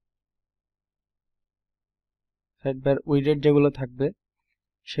উইডেট যেগুলো থাকবে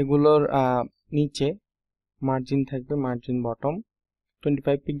সেগুলোর নিচে মার্জিন থাকবে, মার্জিন বটম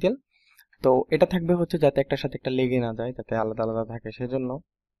 25 পিক্সেল। তো এটা থাকবে হচ্ছে যাতে একটার সাথে একটা লেগে না যায়, যাতে আলাদা আলাদা থাকে সেজন্য।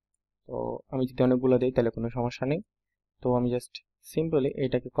 তো আমি যদি অনেকগুলো দিই তাহলে কোনো সমস্যা নেই। তো আমি জাস্ট সিম্পলি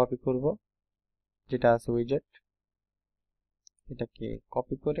এটাকে কপি করব, যেটা আছে উইজেট, এটাকে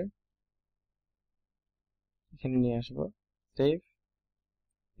কপি করে এখানে নিয়ে আসবো। সেভ।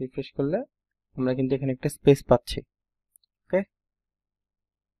 রিফ্রেশ করলে আমরা কিন্তু এখানে একটা স্পেস পাচ্ছি। ওকে,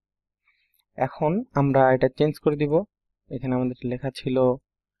 এখন আমরা এটা চেঞ্জ করে দিব। এখানে আমাদের লেখা ছিল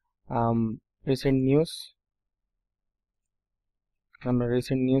রিসেন্ট নিউজ, আমরা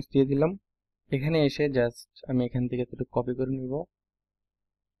রিসেন্ট নিউজ দিয়ে দিলাম। এখানে এসে জাস্ট আমি এখান থেকে একটু কপি করে নিব,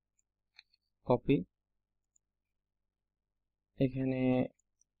 কপি, এখানে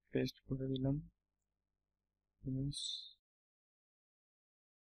পেস্ট করে দিলাম নিউজ।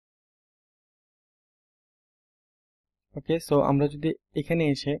 ওকে, সো আমরা যদি এখানে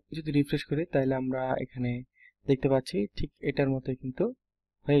এসে যদি রিফ্রেশ করি তাহলে আমরা এখানে দেখতে পাচ্ছি ঠিক এটার মতোই কিন্তু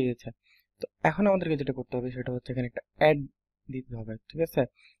হয়ে গেছে। তো এখন আমাদেরকে যেটা করতে হবে সেটা হচ্ছে এখানে একটা অ্যাড দিতে হবে, ঠিক আছে?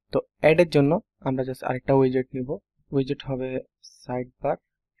 তো অ্যাডের জন্য আমরা জাস্ট আরেকটা উইজেট নিব। উইজেট হবে সাইড বার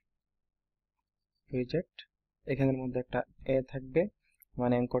উইজেট, এখানের মধ্যে একটা এ থাকবে,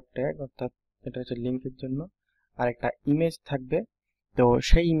 মানে অ্যাঙ্কর ট্যাগ, অর্থাৎ এটা হচ্ছে লিঙ্কের জন্য, আর একটা ইমেজ থাকবে। তো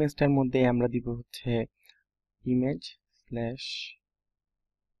সেই ইমেজটার মধ্যে আমরা দিব হচ্ছে image slash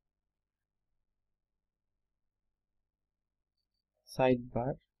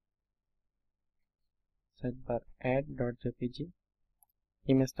sidebar add dot JPG.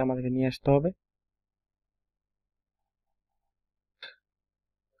 ইমেজটা আমাদেরকে নিয়ে আসতে হবে।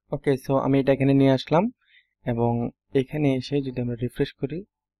 ওকে, সো আমি এটা এখানে নিয়ে আসলাম, এবং এখানে এসে যদি আমরা রিফ্রেশ করি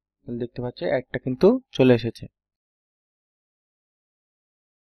তাহলে দেখতে পাচ্ছি একটা কিন্তু চলে এসেছে।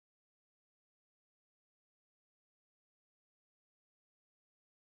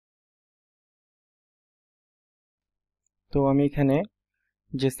 তো আমি এখানে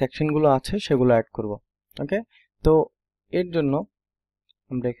যে সেকশনগুলো আছে সেগুলো অ্যাড করব। ওকে, তো এর জন্য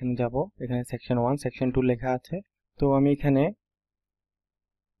আমরা এখানে যাব, এখানে সেকশন 1 সেকশন 2 লেখা আছে। তো আমি এখানে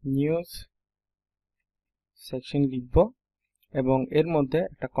নিউজ সেকশন লিখব এবং এর মধ্যে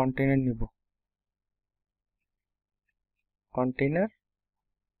একটা কন্টেইনার নিব, কন্টেইনার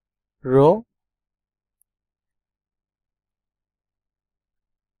রো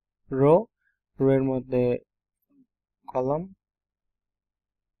রো রো এর মধ্যে কলাম,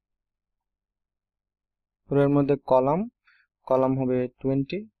 রো এর মধ্যে কলাম, কলাম হবে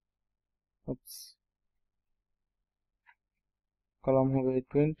 20, কলাম হবে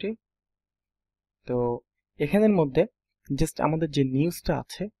 20। তো এখানের মধ্যে জাস্ট আমাদের যে নিউজটা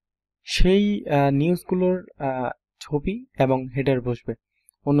আছে সেই নিউজগুলোর ছবি এবং হেডার বসবে,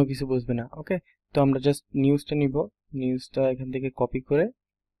 অন্য কিছু বসবে না। ওকে, তো আমরা জাস্ট নিউজটা নিব, নিউজটা এখান থেকে কপি করে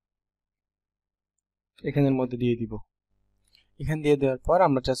এখানের মধ্যে দিয়ে দিব। এখান দিয়ে দেওয়ার পর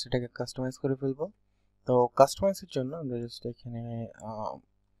আমরা জাস্ট এটাকে কাস্টমাইজ করে ফেলবো। তো কাস্টমাইজের জন্য আমরা জাস্ট এখানে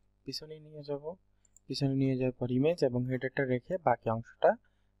পিছনে নিয়ে যাব, পিছনে নিয়ে যাওয়ার পর ইমেজ এবং হেডারটা রেখে বাকি অংশটা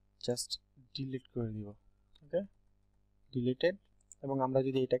জাস্ট ডিলিট করে দিব। ওকে, ডিলিটেড। এবং আমরা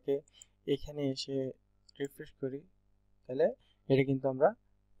যদি এটাকে এখানে এসে রিফ্রেশ করি তাহলে এটা কিন্তু আমরা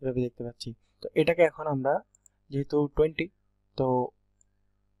এভাবে দেখতে পাচ্ছি। তো এটাকে এখন আমরা যেহেতু 20, তো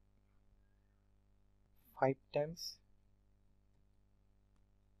 5 টাইমস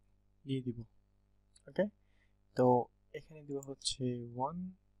দিয়ে দিব। ওকে, তো এখানে দিব হচ্ছে 1।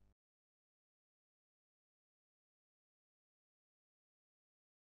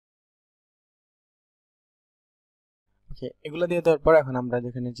 ওকে, এগুলো দিয়ে দেওয়ার পর এখন আমরা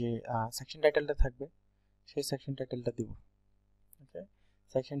যেখানে যে সেকশন টাইটেলটা থাকবে সেই সেকশন টাইটেলটা দিব। ওকে,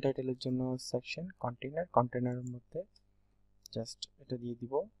 সেকশন টাইটেলের জন্য সেকশন কন্টেইনার, কন্টেইনারের মধ্যে জাস্ট এটা দিয়ে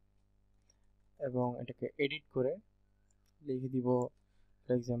দিব এবং এটাকে এডিট করে লিখে দিব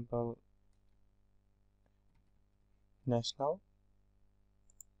ফর এক্সাম্পল ন্যাশনাল।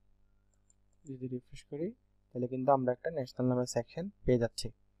 যদি রিফ্রেশ করি তাহলে কিন্তু আমরা একটা ন্যাশনাল নামের সেকশন পেয়ে যাচ্ছি।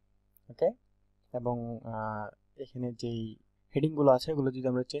 ওকে, এবং এখানে যেই হেডিংগুলো আছে এগুলো যদি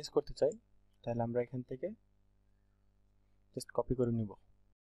আমরা চেঞ্জ করতে চাই তাহলে আমরা এখান থেকে জাস্ট কপি করে নিব।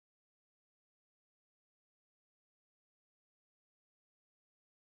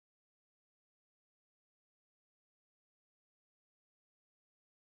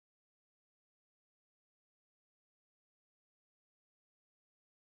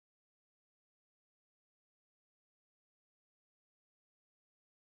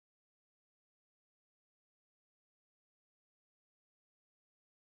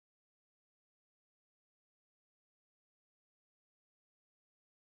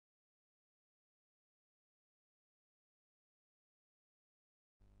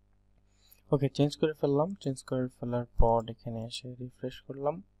 ওকে, চেঞ্জ করে ফেললাম। চেঞ্জ করে ফেলার পর এখানে এসে রিফ্রেশ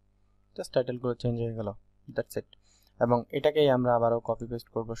করলাম, জাস্ট টাইটেলগুলো চেঞ্জ হয়ে গেল। That's it. এবং এটাকেই আমরা আবারও কপি পেস্ট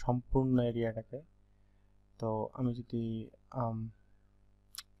করব সম্পূর্ণ এরিয়াটাকে। তো আমি যদি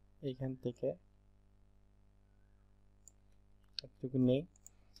এইখান থেকে একটুকু নেই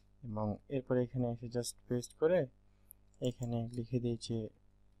এবং এরপরে এখানে এসে জাস্ট পেস্ট করে এখানে লিখে দিয়েছি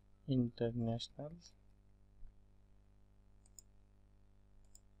ইন্টারন্যাশনাল।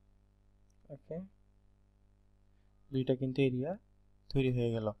 ওকে, দুইটা কিন্তু এরিয়া তৈরি হয়ে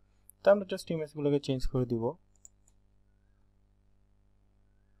গেল। তো আমরা জাস্ট ইমেজগুলোকে চেঞ্জ করে দিব।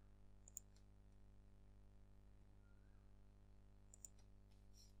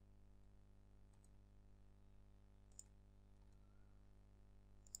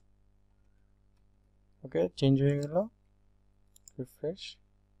 ওকে, চেঞ্জ হয়ে গেল, রিফ্রেশ।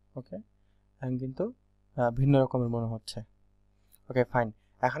 ওকে, এখন কিন্তু ভিন্ন রকমের মনে হচ্ছে। ওকে, ফাইন।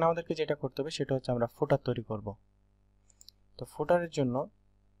 এখন আমাদেরকে যেটা করতে হবে সেটা হচ্ছে আমরা ফুটার তৈরি করব। তো ফুটারের জন্য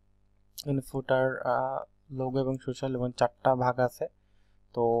এখানে ফুটার লোগো এবং সোশ্যাল এবং 4টা ভাগ আছে।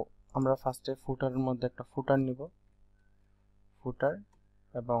 তো আমরা ফার্স্টে ফুটারের মধ্যে একটা ফুটার নিব, ফুটার,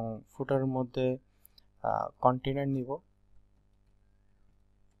 এবং ফুটারের মধ্যে কন্টেইনার নিব,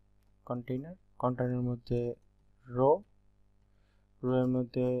 কন্টেইনার, কন্টেইনারের মধ্যে রো, রো এর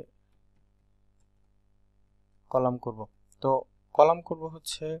মধ্যে কলাম করব। তো কলাম করব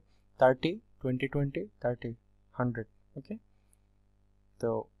হচ্ছে 30, 20, 20, 30, 100। ওকে, তো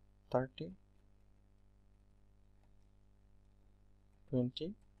 30, 20,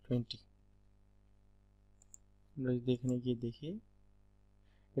 20। আমরা যদি এখানে গিয়ে দেখি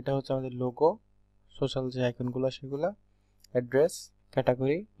এটা হচ্ছে আমাদের লোগো, সোশ্যাল যে আইকনগুলো সেগুলো, address,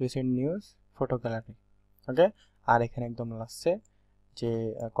 category, recent news, photo gallery. ওকে, আর এখানে একদম লাস্টে যে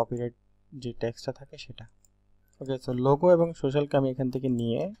কপিরাইট যে টেক্সটটা থাকে সেটা। ওকে, সো লোগো এবং সোশ্যালকে আমি এখান থেকে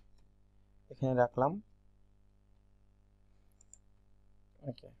নিয়ে এখানে রাখলাম।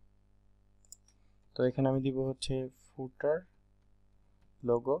 ওকে, তো এখানে আমি দিব হচ্ছে ফুটার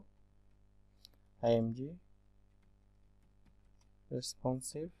লোগো আইএমজি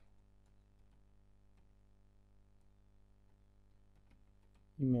রেসপন্সিভ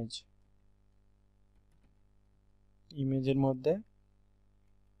ইমেজের মধ্যে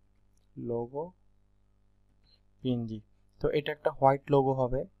লোগো পিএনজি। তো এটা একটা হোয়াইট লোগো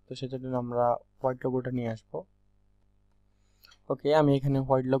হবে, তো সেটার জন্য আমরা হোয়াইট লোগোটা নিয়ে আসবো। ওকে, আমি এখানে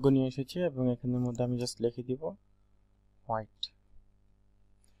হোয়াইট লোগো নিয়ে এসেছি এবং এখানের মধ্যে আমি জাস্ট লিখে দিব হোয়াইট,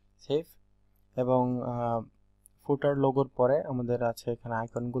 সেভ। এবং ফুটার লোগোর পরে আমাদের আছে এখানে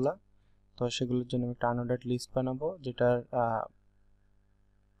আইকনগুলা, তো সেগুলোর জন্য আমি একটা আনঅর্ডার্ড লিস্ট বানাবো, যেটার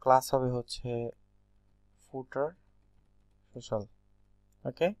ক্লাস হবে হচ্ছে ফুটার সোশ্যাল।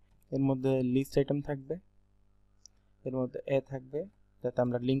 ওকে, এর মধ্যে লিস্ট আইটেম থাকবে, এর মধ্যে এ থাকবে যাতে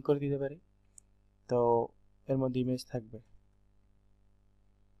আমরা লিঙ্ক করে দিতে পারি, তো এর মধ্যে ইমেজ থাকবে।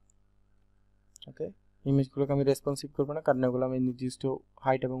 ওকে, ইমেজগুলোকে আমি রেসপন্সিভ করবো না, কারণ এগুলো আমি নির্দিষ্ট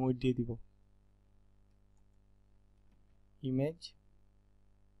হাইট এবং উইডথ দিয়ে দিব। ইমেজ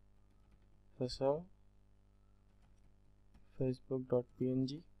সোশ্যাল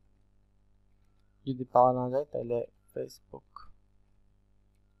facebook.png, যদি পাওয়া না যায় তাহলে ফেসবুক।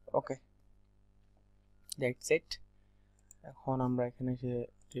 Okay, that's it. এখন আমরা এখানে এসে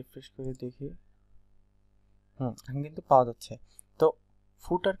রিফ্রেশ করে দেখি, এখন কিন্তু পাওয়া যাচ্ছে। তো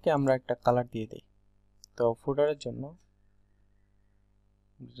ফুটারকে আমরা একটা কালার দিয়ে দিই। তো ফুটারের জন্য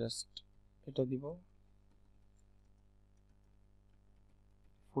জাস্ট এটা দিব,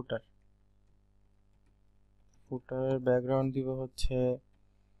 ফুটারের ব্যাকগ্রাউন্ড দিব হচ্ছে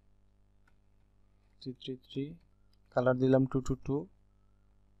 333, কালার দিলাম 222,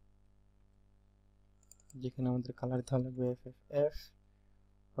 যেখানে আমাদের কালার দেওয়া লাগবে FFF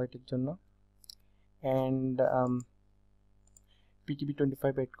হোয়াইটের জন্য, অ্যান্ড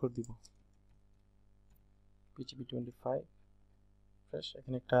PTB25 এড করে দিব, PTB25 ফ্রেশ।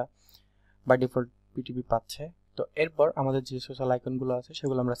 এখানে একটা বাই ডিফল্ট পিটিবি পাচ্ছে। তো এরপর আমাদের যে সোশ্যাল আইকনগুলো আছে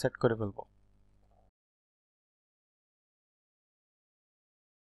সেগুলো আমরা সেট করে ফেলবো।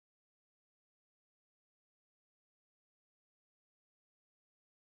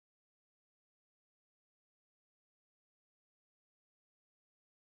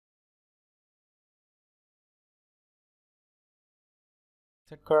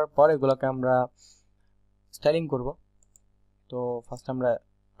 সেট করার পর এগুলোকে আমরা স্টাইলিং করব। তো ফার্স্ট আমরা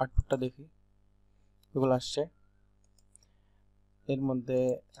আউটপুটটা দেখি, এগুলো আসছে। এর মধ্যে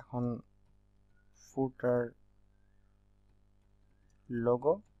এখন ফুটার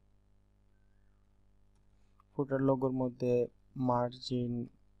লোগোর মধ্যে মার্জিন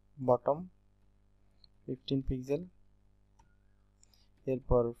বটম 15 পিক্সেল,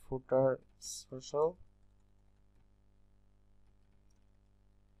 এরপর ফুটার সোশ্যাল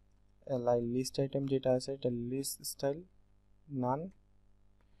এলাই লিস্ট আইটেম যেটা আছে এটা list style naan,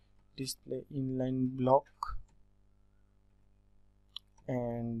 display inline block,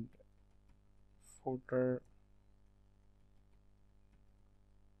 and footer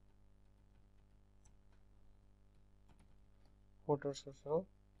social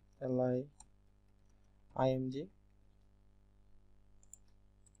li img,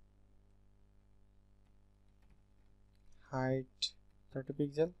 height 30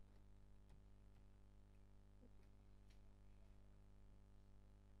 pixel,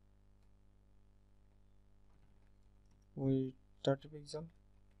 width 30 pixel।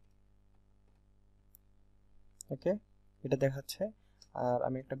 ওকে, এটা দেখাচ্ছে। আর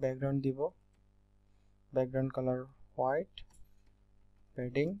আমি একটা ব্যাকগ্রাউন্ড দিব, background colour white,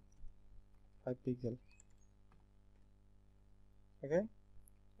 padding 5 pixel। Okay,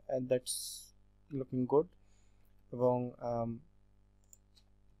 and that's looking good। এবং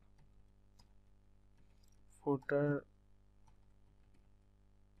ফুটার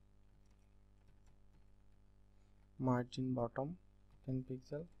margin bottom 10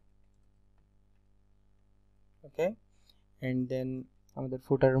 pixel। Okay, and then আমাদের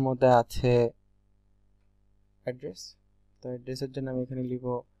ফুটারের মধ্যে আছে address. তো অ্যাড্রেসের জন্য আমি এখানে লিখব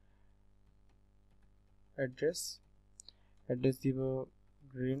অ্যাড্রেস দিব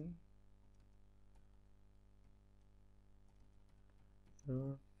গ্রিন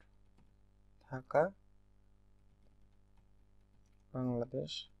রোড, ঢাকা,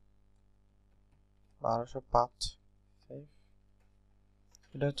 বাংলাদেশ 1205।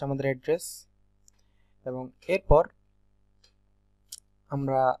 এটা হচ্ছে আমাদের অ্যাড্রেস। এবং এরপর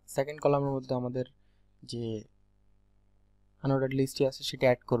আমরা সেকেন্ড কলামের মধ্যে আমাদের যে আনঅর্ডার্ড লিস্টটি আছে সেটা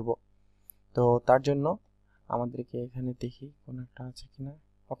অ্যাড করব। তো তার জন্য আমাদেরকে এখানে দেখি কোন একটা আছে কিনা।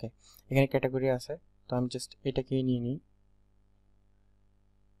 ওকে, এখানে ক্যাটাগরি আছে, তো আমি জাস্ট এটাকেই নিয়ে নিই।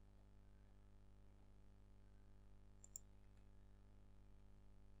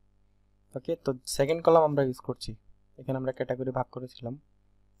 ওকে, তো সেকেন্ড কলাম আমরা ইউজ করছি। এখানে আমরা ক্যাটাগরি ভাগ করেছিলাম,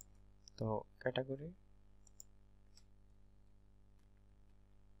 তো ক্যাটাগরি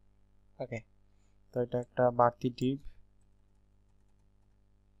ওকে। তো এটা একটা বাড়তি ডিভ,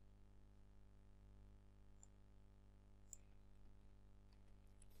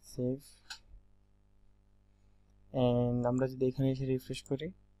 সেভ, এন্ড আমরা যদি এখানে এসে রিফ্রেশ করি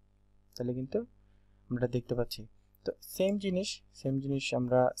তাহলে কিন্তু আমরা দেখতে পাচ্ছি। তো সেম জিনিস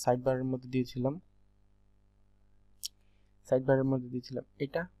আমরা সাইড বারের মধ্যে দিয়েছিলাম,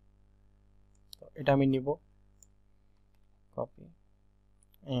 এটা। তো এটা আমি নিব, কপি,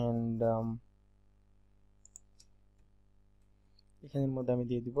 এন্ড এখানের মধ্যে আমি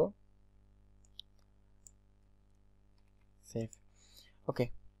দিয়ে দিব সেভ। ওকে,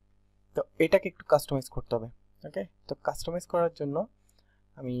 তো এটাকে একটু কাস্টমাইজ করতে হবে। ওকে, তো কাস্টমাইজ করার জন্য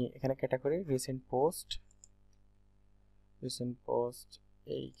আমি এখানে ক্যাটাগরি রিসেন্ট পোস্ট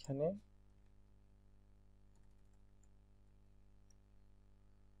এইখানে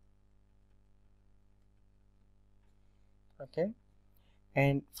ওকে,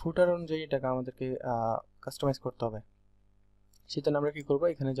 এন্ড ফুটার অনুযায়ী এটাকে আমাদেরকে কাস্টমাইজ করতে হবে। সেজন্য আমরা কি করব,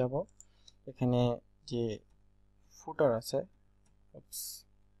 এখানে যাব, এখানে যে ফুটার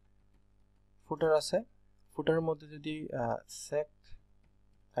আছে, ফুটারের মধ্যে যদি সেক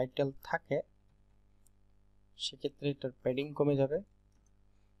টাইটেল থাকে সেক্ষেত্রে এটার প্যাডিং কমে যাবে,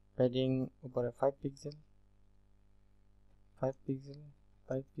 প্যাডিং উপরে 5 পিক্সেল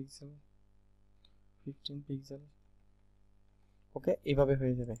 15 পিক্সেল। ওকে, এইভাবে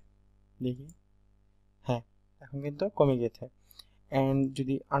হয়ে যাবে, দেখি, হ্যাঁ এখন কিন্তু কমে গেছে। এন্ড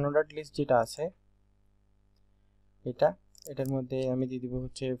যদি আনঅর্ডারড লিস্ট যেটা আছে এটার মধ্যে আমি দিয়ে দিব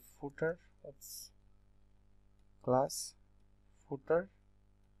হচ্ছে ফুটার ক্লাস ফুটার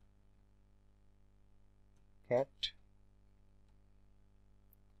ক্যাট,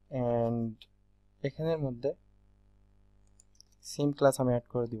 এন্ড এখানের মধ্যে সেম ক্লাস আমি অ্যাড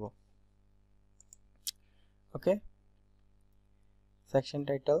করে দিব। ওকে, section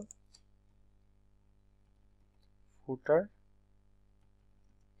title footer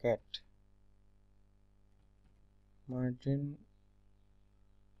cat, margin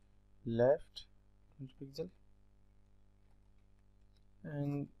left 20 pixel,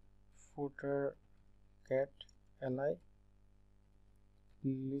 and footer cat li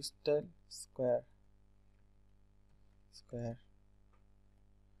listed square।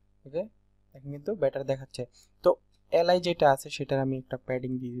 ওকে, এখন কিন্তু বেটার দেখাচ্ছে। তো li যেটা আছে সেটার আমি একটা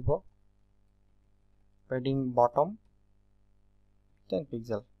প্যাডিং দিয়ে দিব, প্যাডিং বটম 10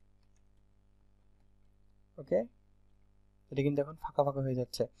 পিক্সেল। ওকে, এটা কিন্তু এখন ফাঁকা হয়ে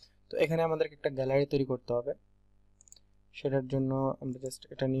যাচ্ছে। তো এখানে আমাদেরকে একটা গ্যালারি তৈরি করতে হবে, সেটার জন্য আমরা জাস্ট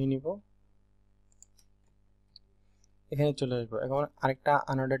এটা নিয়ে নিব, এখানে চলে আসবো। এখন আরেকটা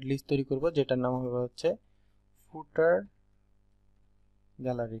আনঅর্ডারড লিস্ট তৈরি করব যেটার নাম হবে হচ্ছে ফুটার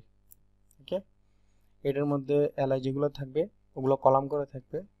গ্যালারি। ওকে, এটার মধ্যে এলআই যেগুলো থাকবে ওগুলো কলাম করে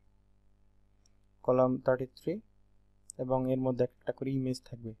থাকবে, কলাম 33, এবং এর মধ্যে একটা করে ইমেজ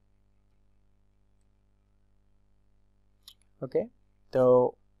থাকবে। ওকে, তো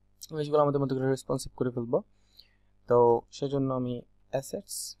ইমেজগুলো আমাদের মধ্যে করে রেসপন্সিভ করে ফেলবো। তো সেজন্য আমি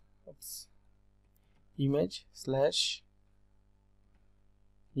assets image slash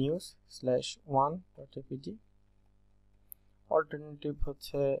news slash 1.jpg, alternative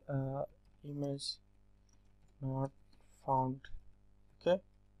হচ্ছে image not found. Okay,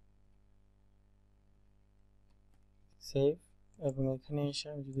 save, এবং এখানে এসে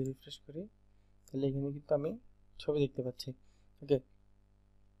আমি যদি রিফ্রেশ করি তাহলে এখানে কিন্তু আমি ছবি দেখতে পাচ্ছি। ওকে,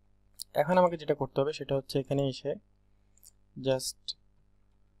 এখন আমাকে যেটা করতে হবে সেটা হচ্ছে এখানে এসে just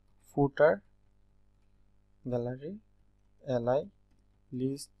footer gallery li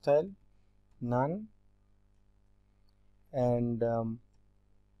list style none, and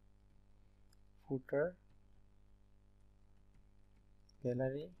footer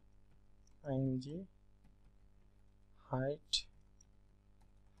gallery img height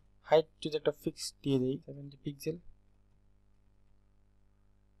যদি একটা ফিক্স দিয়ে দেই 70 পিক্সেল,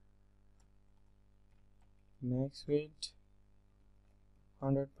 max width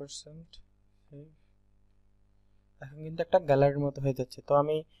 100%, save। এখন কিন্তু একটা গ্যালারির মতো হয়ে যাচ্ছে। তো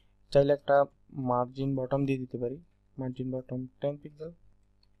আমি চাইলে একটা মার্জিন বটম দিয়ে দিতে পারি, মার্জিন বটম 10 পিক্সেল।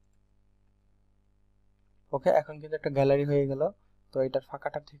 ওকে, এখন কিন্তু একটা গ্যালারি হয়ে গেল। তো এটার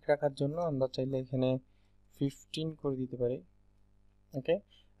ফাঁকাটা ঠিক রাখার জন্য আমরা চাইলে এখানে 15 করে দিতে পারি। ওকে,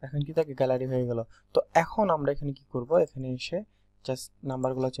 এখন কি থাকে গ্যালারি হয়ে গেল। তো এখন আমরা এখানে কি করব, এখানে এসে জাস্ট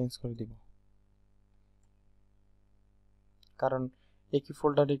নাম্বারগুলো চেঞ্জ করে দিব, কারণ একই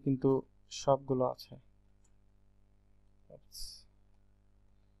ফোল্ডারে কিন্তু সবগুলো আছে।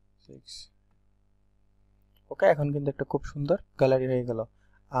 6 ওকে, এখন কিন্তু একটা খুব সুন্দর গ্যালারি হয়ে গেল।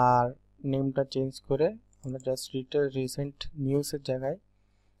 আর নেমটা চেঞ্জ করে আমরা জাস্ট রিসেন্ট নিউজের জায়গায়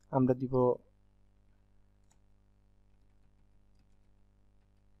আমরা দিব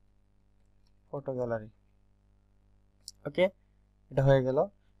ফটো গ্যালারি। ওকে, এটা হয়ে গেল।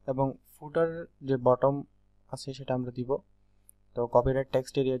 এবং ফুটার যে বটম আছে সেটা আমরা দিব। তো কপিরাইট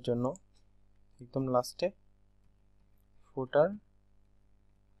টেক্সট এরিয়ার জন্য একদম লাস্টে ফুটার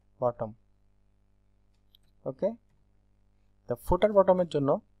বটম। ওকে, তো ফুটার বটমের জন্য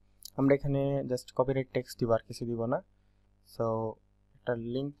আমরা এখানে জাস্ট কপিরাইট টেক্সট দিব, আর কিছু দিব না। সো একটা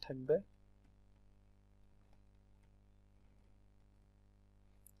লিংক থাকবে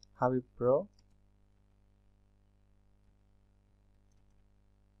Habibpro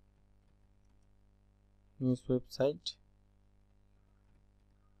নিউজ ওয়েবসাইট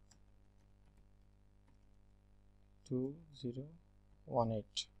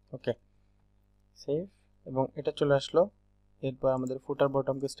 2018। ওকে, সেভ, এবং এটা চলে আসলো। এরপর আমাদের ফুটার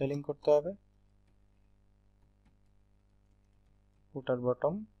বটমকে স্টাইলিং করতে হবে। ফুটার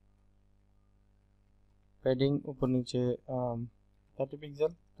বটম প্যাডিং উপর নিচে 30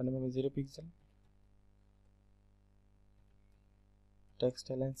 পিক্সেল, মানে 0 পিক্সেল। টেক্সট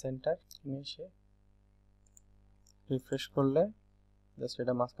অ্যালাইন সেন্টার এসে রিফ্রেশ করলে জাস্ট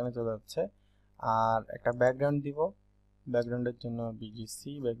এটা মাঝখানে চলে যাচ্ছে। আর একটা ব্যাকগ্রাউন্ড দিব, ব্যাকগ্রাউন্ডের জন্য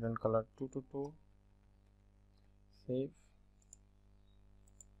বিজিসি ব্যাকগ্রাউন্ড কালার 222। সেভ,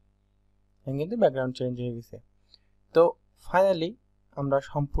 কিন্তু ব্যাকগ্রাউন্ড চেঞ্জ হয়ে গেছে। তো ফাইনালি আমরা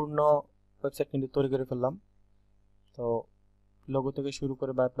সম্পূর্ণ ওয়েবসাইট কিন্তু তৈরি করে ফেললাম। তো লোগো থেকে শুরু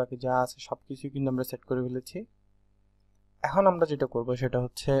করে বাদ বাকি যা আছে সব কিছুই কিন্তু আমরা সেট করে ফেলেছি। এখন আমরা যেটা করব সেটা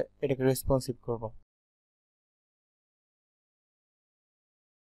হচ্ছে এটাকে রেসপন্সিভ করব।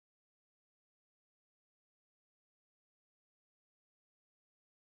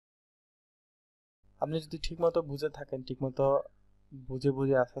 আপনি যদি ঠিকমতো বুঝে থাকেন, ঠিকমতো বুঝে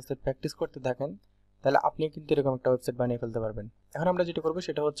বুঝে আস্তে আস্তে প্র্যাকটিস করতে থাকেন, তাহলে আপনি কিন্তু এরকম একটা ওয়েবসাইট বানিয়ে ফেলতে পারবেন। এখন আমরা যেটা করব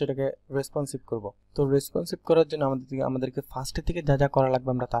সেটা হচ্ছে এটাকে রেসপন্সিভ করব। তো রেসপন্সিভ করার জন্য আমাদেরকে ফার্স্টে থেকে যা যা করা লাগবে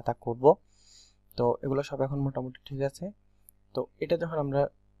আমরা তা করব। তো এগুলো সব এখন মোটামুটি ঠিক আছে। তো এটা যখন আমরা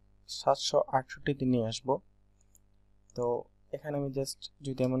 768 নিয়ে আসব, তো এখানে আমি জাস্ট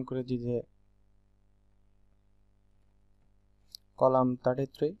যদি এমন করে দিই যে কলাম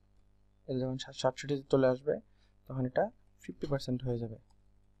 33, এটা যখন 768 চলে আসবে তখন এটা 50% হয়ে যাবে,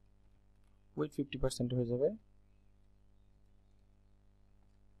 উইথ 50% হয়ে যাবে।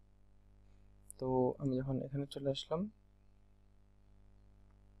 তো আমি যখন এখানে চলে আসলাম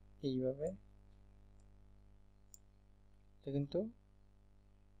এইভাবে, এটা কিন্তু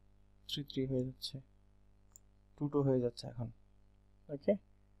 33 হয়ে যাচ্ছে, 22 হয়ে যাচ্ছে এখন। ওকে,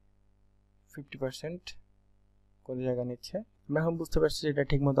 50% করে জায়গা নিচ্ছে। আমরা এখন বুঝতে পারছি যে এটা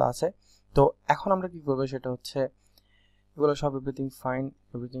ঠিক মতো আছে। তো এখন আমরা কি করবো সেটা হচ্ছে এগুলো সব everything fine,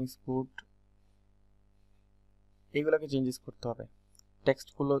 everything is good, এইগুলোকে চেঞ্জেস করতে হবে,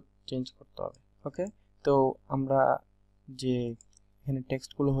 টেক্সটগুলো চেঞ্জ করতে হবে। ওকে, তো আমরা যে এখানে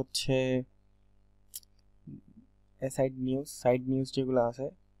টেক্সটগুলো হচ্ছে সাইড নিউজ যেগুলো আছে,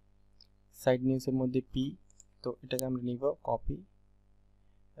 সাইড নিউজের মধ্যে পি, তো এটাকে আমরা নিব কপি,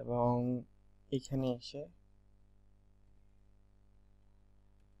 এবং এখানে এসে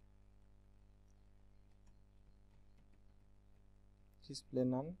ডিসপ্লে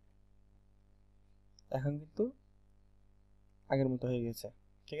নাম, এখন কিন্তু আগের মতো হয়ে গেছে।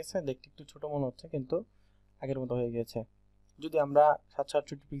 ঠিক আছে, দেখতে একটু ছোট মনে হচ্ছে কিন্তু আগের মতো হয়ে গেছে। যদি আমরা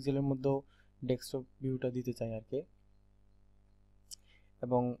 768 পিক্সেলের মধ্যেও ডেস্কটপ ভিউটা দিতে চাই আর কি,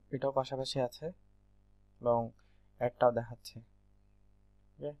 এবং এটাও পাশাপাশি আছে এবং অ্যাডটাও দেখাচ্ছে।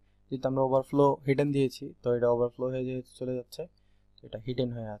 যেহেতু আমরা ওভারফ্লো হিডেন দিয়েছি, তো এটা ওভারফ্লো হয়ে যেহেতু চলে যাচ্ছে, তো এটা হিডেন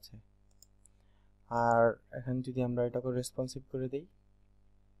হয়ে আছে। আর এখন যদি আমরা এটাকে রেসপন্সিভ করে দিই,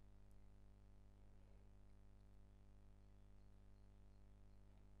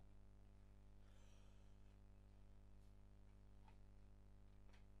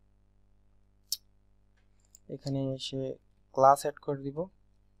 এখানে এসে ক্লাস অ্যাড করে দিব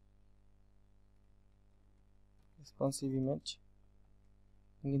রেসপন্সিভ ইমেজ,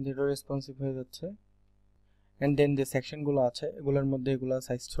 কিন্তু এটা রেসপন্সিভ হয়ে যাচ্ছে। অ্যান্ড দেন যে সেকশনগুলো আছে এগুলোর মধ্যে এগুলো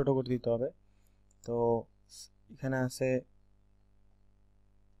সাইজ ছোট করে দিতে হবে। তো এখানে আছে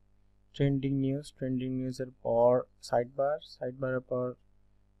ট্রেন্ডিং নিউজের পর সাইডবারের পর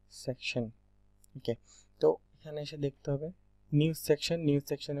সেকশন। ওকে, তো এখানে এসে দেখতে হবে নিউজ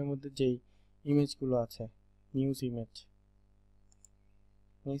সেকশনের মধ্যে যেই ইমেজগুলো আছে, নিউজ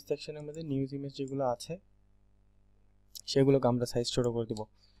সেকশনের মধ্যে নিউজ ইমেজ যেগুলো আছে সেগুলোকে আমরা সাইজ ছোট করে দিব।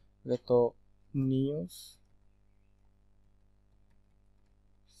 তো নিউজ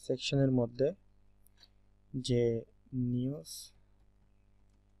সেকশনের মধ্যে যে নিউজ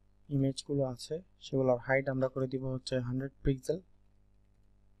ইমেজগুলো আছে সেগুলোর হাইট আমরা করে দিব হচ্ছে 100 পিক্সেল।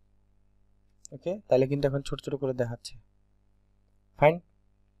 ওকে, তাহলে কিন্তু এখন ছোট ছোট করে দেখাচ্ছে। ফাইন।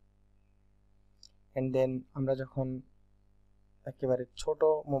 এন্ড দেন আমরা যখন একেবারে ছোট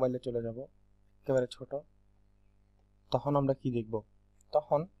মোবাইলে চলে যাব, একেবারে ছোট, তখন আমরা কি দেখব?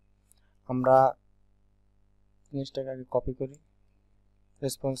 তখন আমরা জিনিসটাকে আগে কপি করি,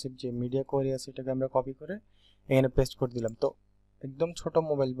 রেসপন্সিভ যে মিডিয়া কোয়ারি আছে এটাকে আমরা কপি করে এখানে পেস্ট করে দিলাম। তো একদম ছোট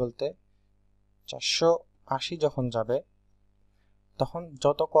মোবাইল বলতে 480 যখন যাবে তখন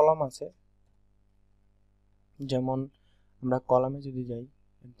যত কলাম আছে, যেমন আমরা কলামে যদি যাই,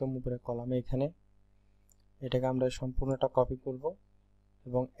 একদম উপরে কলামে এখানে এটাকে আমরা সম্পূর্ণটা কপি করব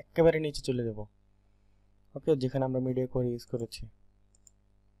এবং একেবারে নিচে চলে যাব। ওকে, যেখানে আমরা মিডিয়া কোয়ারি ইউজ করেছি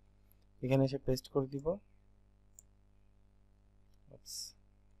এখানে এসে পেস্ট করে দিব।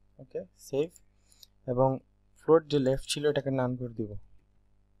 ওকে, সেভ। এবং ফ্লোট যে লেফট ছিল এটাকে নান করে দিব,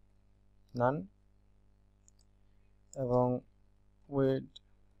 নান। এবং উইড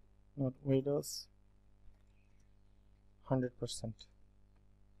নট উইডোজ 100%।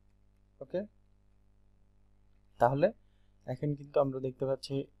 ওকে, তাহলে এখন কিন্তু আমরা দেখতে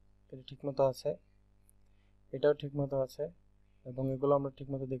পাচ্ছি এটা ঠিকমতো আছে, এটাও ঠিকমতো আছে, এবং এগুলো আমরা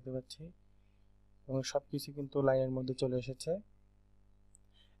ঠিকমতো দেখতে পাচ্ছি, এবং সব কিছু কিন্তু লাইনের মধ্যে চলে এসেছে।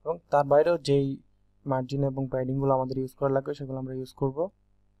 এবং তার বাইরেও যেই মার্জিন এবং প্যাডিংগুলো আমাদের ইউজ করা লাগবে সেগুলো আমরা ইউজ করব।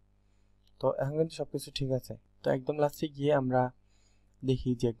 তো এখন কিন্তু সব কিছু ঠিক আছে। তো একদম লাস্টে গিয়ে আমরা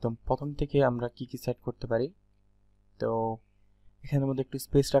দেখি যে একদম প্রথম থেকে আমরা কি কি সেট করতে পারি। তো এখানের মধ্যে একটু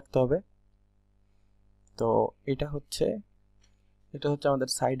স্পেস রাখতে হবে। তো এটা হচ্ছে আমাদের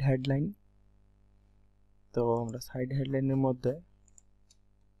সাইড হেডলাইন। তো আমরা সাইড হেডলাইনের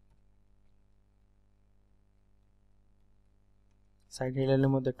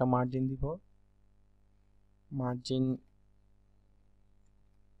মধ্যে একটা মার্জিন দিব, মার্জিন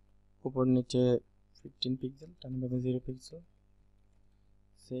উপর নিচে 15 পিক্সেল, টান 0 পিক্সেল,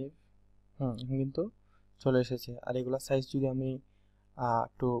 সেভ। কিন্তু চলে এসেছে। আর এগুলা সাইজ যদি আমি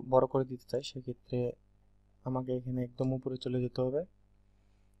একটু বড় করে দিতে চাই সেক্ষেত্রে আমাকে এখানে একদম উপরে চলে যেতে হবে।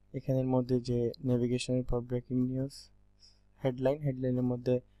 এখানের মধ্যে যে নেভিগেশনের পর ব্রেকিং নিউজ হেডলাইনের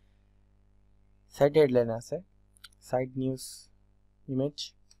মধ্যে সাইড হেডলাইন আছে, সাইড নিউজ ইমেজ,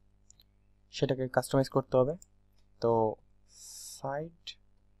 সেটাকে কাস্টমাইজ করতে হবে। তো side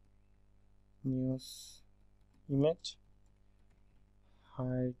news image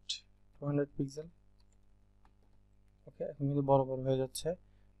height 200 pixel. ওকে, এখন কিন্তু বড় বড় হয়ে যাচ্ছে।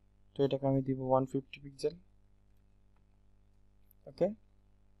 তো এটাকে আমি দিব 150 pixel. Okay,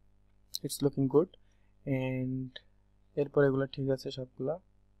 it's looking good. And এরপর এগুলো ঠিক আছে সবগুলা,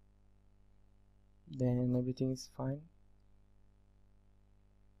 দেন এভরিথিং ইজ ফাইন,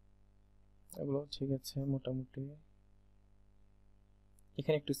 এগুলো ঠিক আছে মোটামুটি।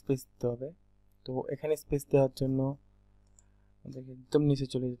 এখানে একটু স্পেস দিতে হবে। তো এখানে স্পেস দেওয়ার জন্য আমাদেরকে একদম নিচে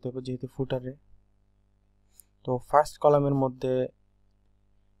চলে যেতে হবে যেহেতু ফুটারে। তো ফার্স্ট কলামের মধ্যে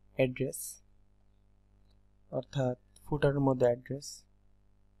অ্যাড্রেস, অর্থাৎ ফুটারের মধ্যে address,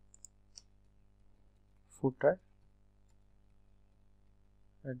 footer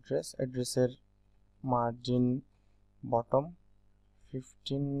অ্যাড্রেসের margin bottom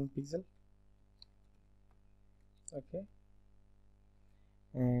 15 pixel. Okay,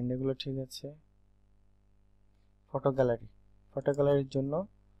 and এগুলো ঠিক আছে। ফটো গ্যালারির জন্য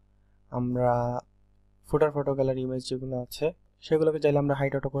আমরা ফুটার ফটো গ্যালারি ইমেজ যেগুলো আছে সেগুলোকে চাইলে আমরা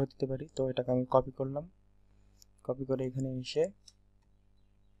হাইট অটো করে দিতে পারি। তো এটাকে আমি কপি করলাম, কপি করে এখানে এসে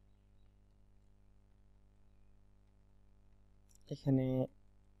এখানে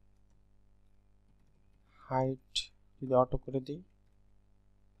হাইট যদি অটো করে দিই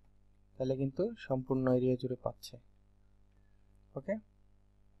তাহলে কিন্তু সম্পূর্ণ এরিয়া জুড়ে পাচ্ছে। ওকে,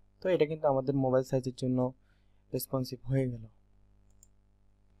 তো এটা কিন্তু আমাদের মোবাইল সাইজের জন্য রেসপন্সিভ হয়ে গেল।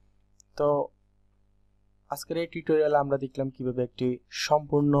 তো আজকের এই টিউটোরিয়ালে আমরা দেখলাম কিভাবে একটি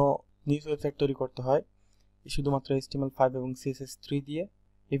সম্পূর্ণ নিউজ ওয়েবসাইট তৈরি করতে হয় শুধুমাত্র HTML5 এবং CSS3 দিয়ে।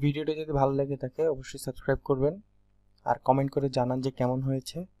 এই ভিডিওটি যদি ভালো লেগে থাকে অবশ্যই সাবস্ক্রাইব করবেন আর কমেন্ট করে জানান যে কেমন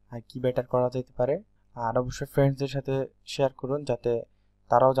হয়েছে আর কি বেটার করা যেতে পারে। আর অবশ্যই ফ্রেন্ডসদের সাথে শেয়ার করুন যাতে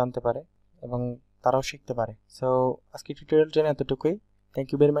তারাও জানতে পারে এবং তারাও শিখতে পারে। সো আজকের টিউটোরিয়াল জন্য এতটুকুই। Thank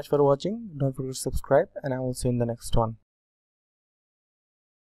you very much for watching. Don't forget to subscribe and I will see you in the next one.